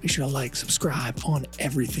out. Make sure to like, subscribe on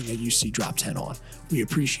everything that you see Drop 10 on. We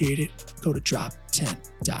appreciate it. Go to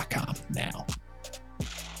drop10.com now.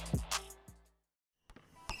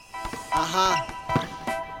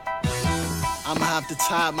 I'ma have to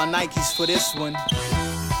tie up my Nikes for this one.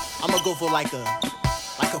 I'ma go for like a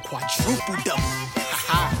quadruple double.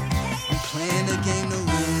 We playing the game to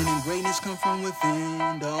win, and greatness come from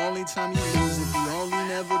within. The only time you lose it, the only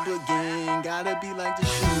never begin. Gotta be like the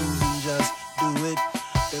shoes and just do it.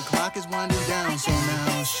 The clock is winding down, so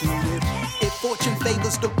now shoot it. If fortune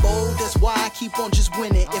favors the bold, that's why I keep on just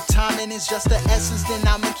winning. If timing is just the essence, then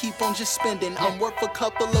I'ma keep on just spending. I'm worth a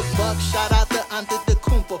couple of bucks, shout out to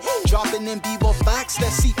Antetokounmpo. Dropping in b-ball facts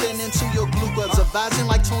that seeping into your glucose. Advising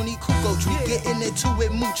like Tony Kukoc, we getting into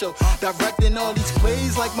it mucho. Directing all these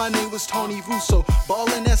plays like my name was Tony Russo.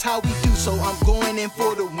 Ballin', that's how we do so. I'm going in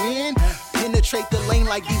for the win. Penetrate the lane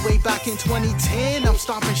like we way back in 2010. I'm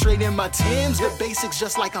stomping straight in my Timbs. The basics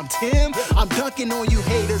just like I'm Tim. I'm dunking on you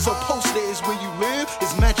haters. A poster is where you live.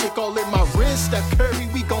 It's magic all in my wrist. Steph Curry,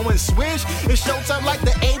 we going swish. It's showtime like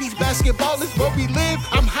the 80s. Basketball is where we live.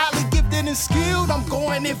 I'm highly gifted and skilled. I'm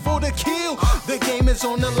going in for the kill. The game is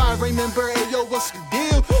on the line. Raymond Burr, hey, yo, what's the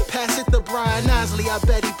deal? Pass it to Brian Isley. I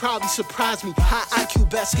bet he probably surprised me. High IQ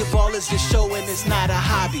basketball is the show and it's not a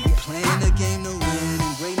hobby. Playing the game to win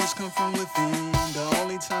and greatness come from within. The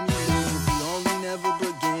only time you lose, you only never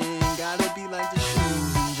begin. Gotta be like the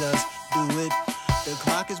shoes and just do it. The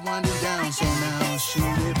clock is winding down, so now shoot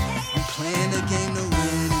it. We playing the game to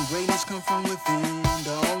win, and greatness come from within.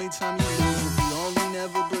 The only time you lose, you only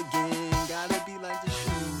never begin. Gotta be like the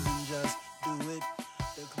shoes and just do it.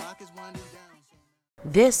 The clock is winding down.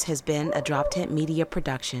 This has been a Drop Tent Media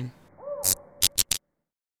production.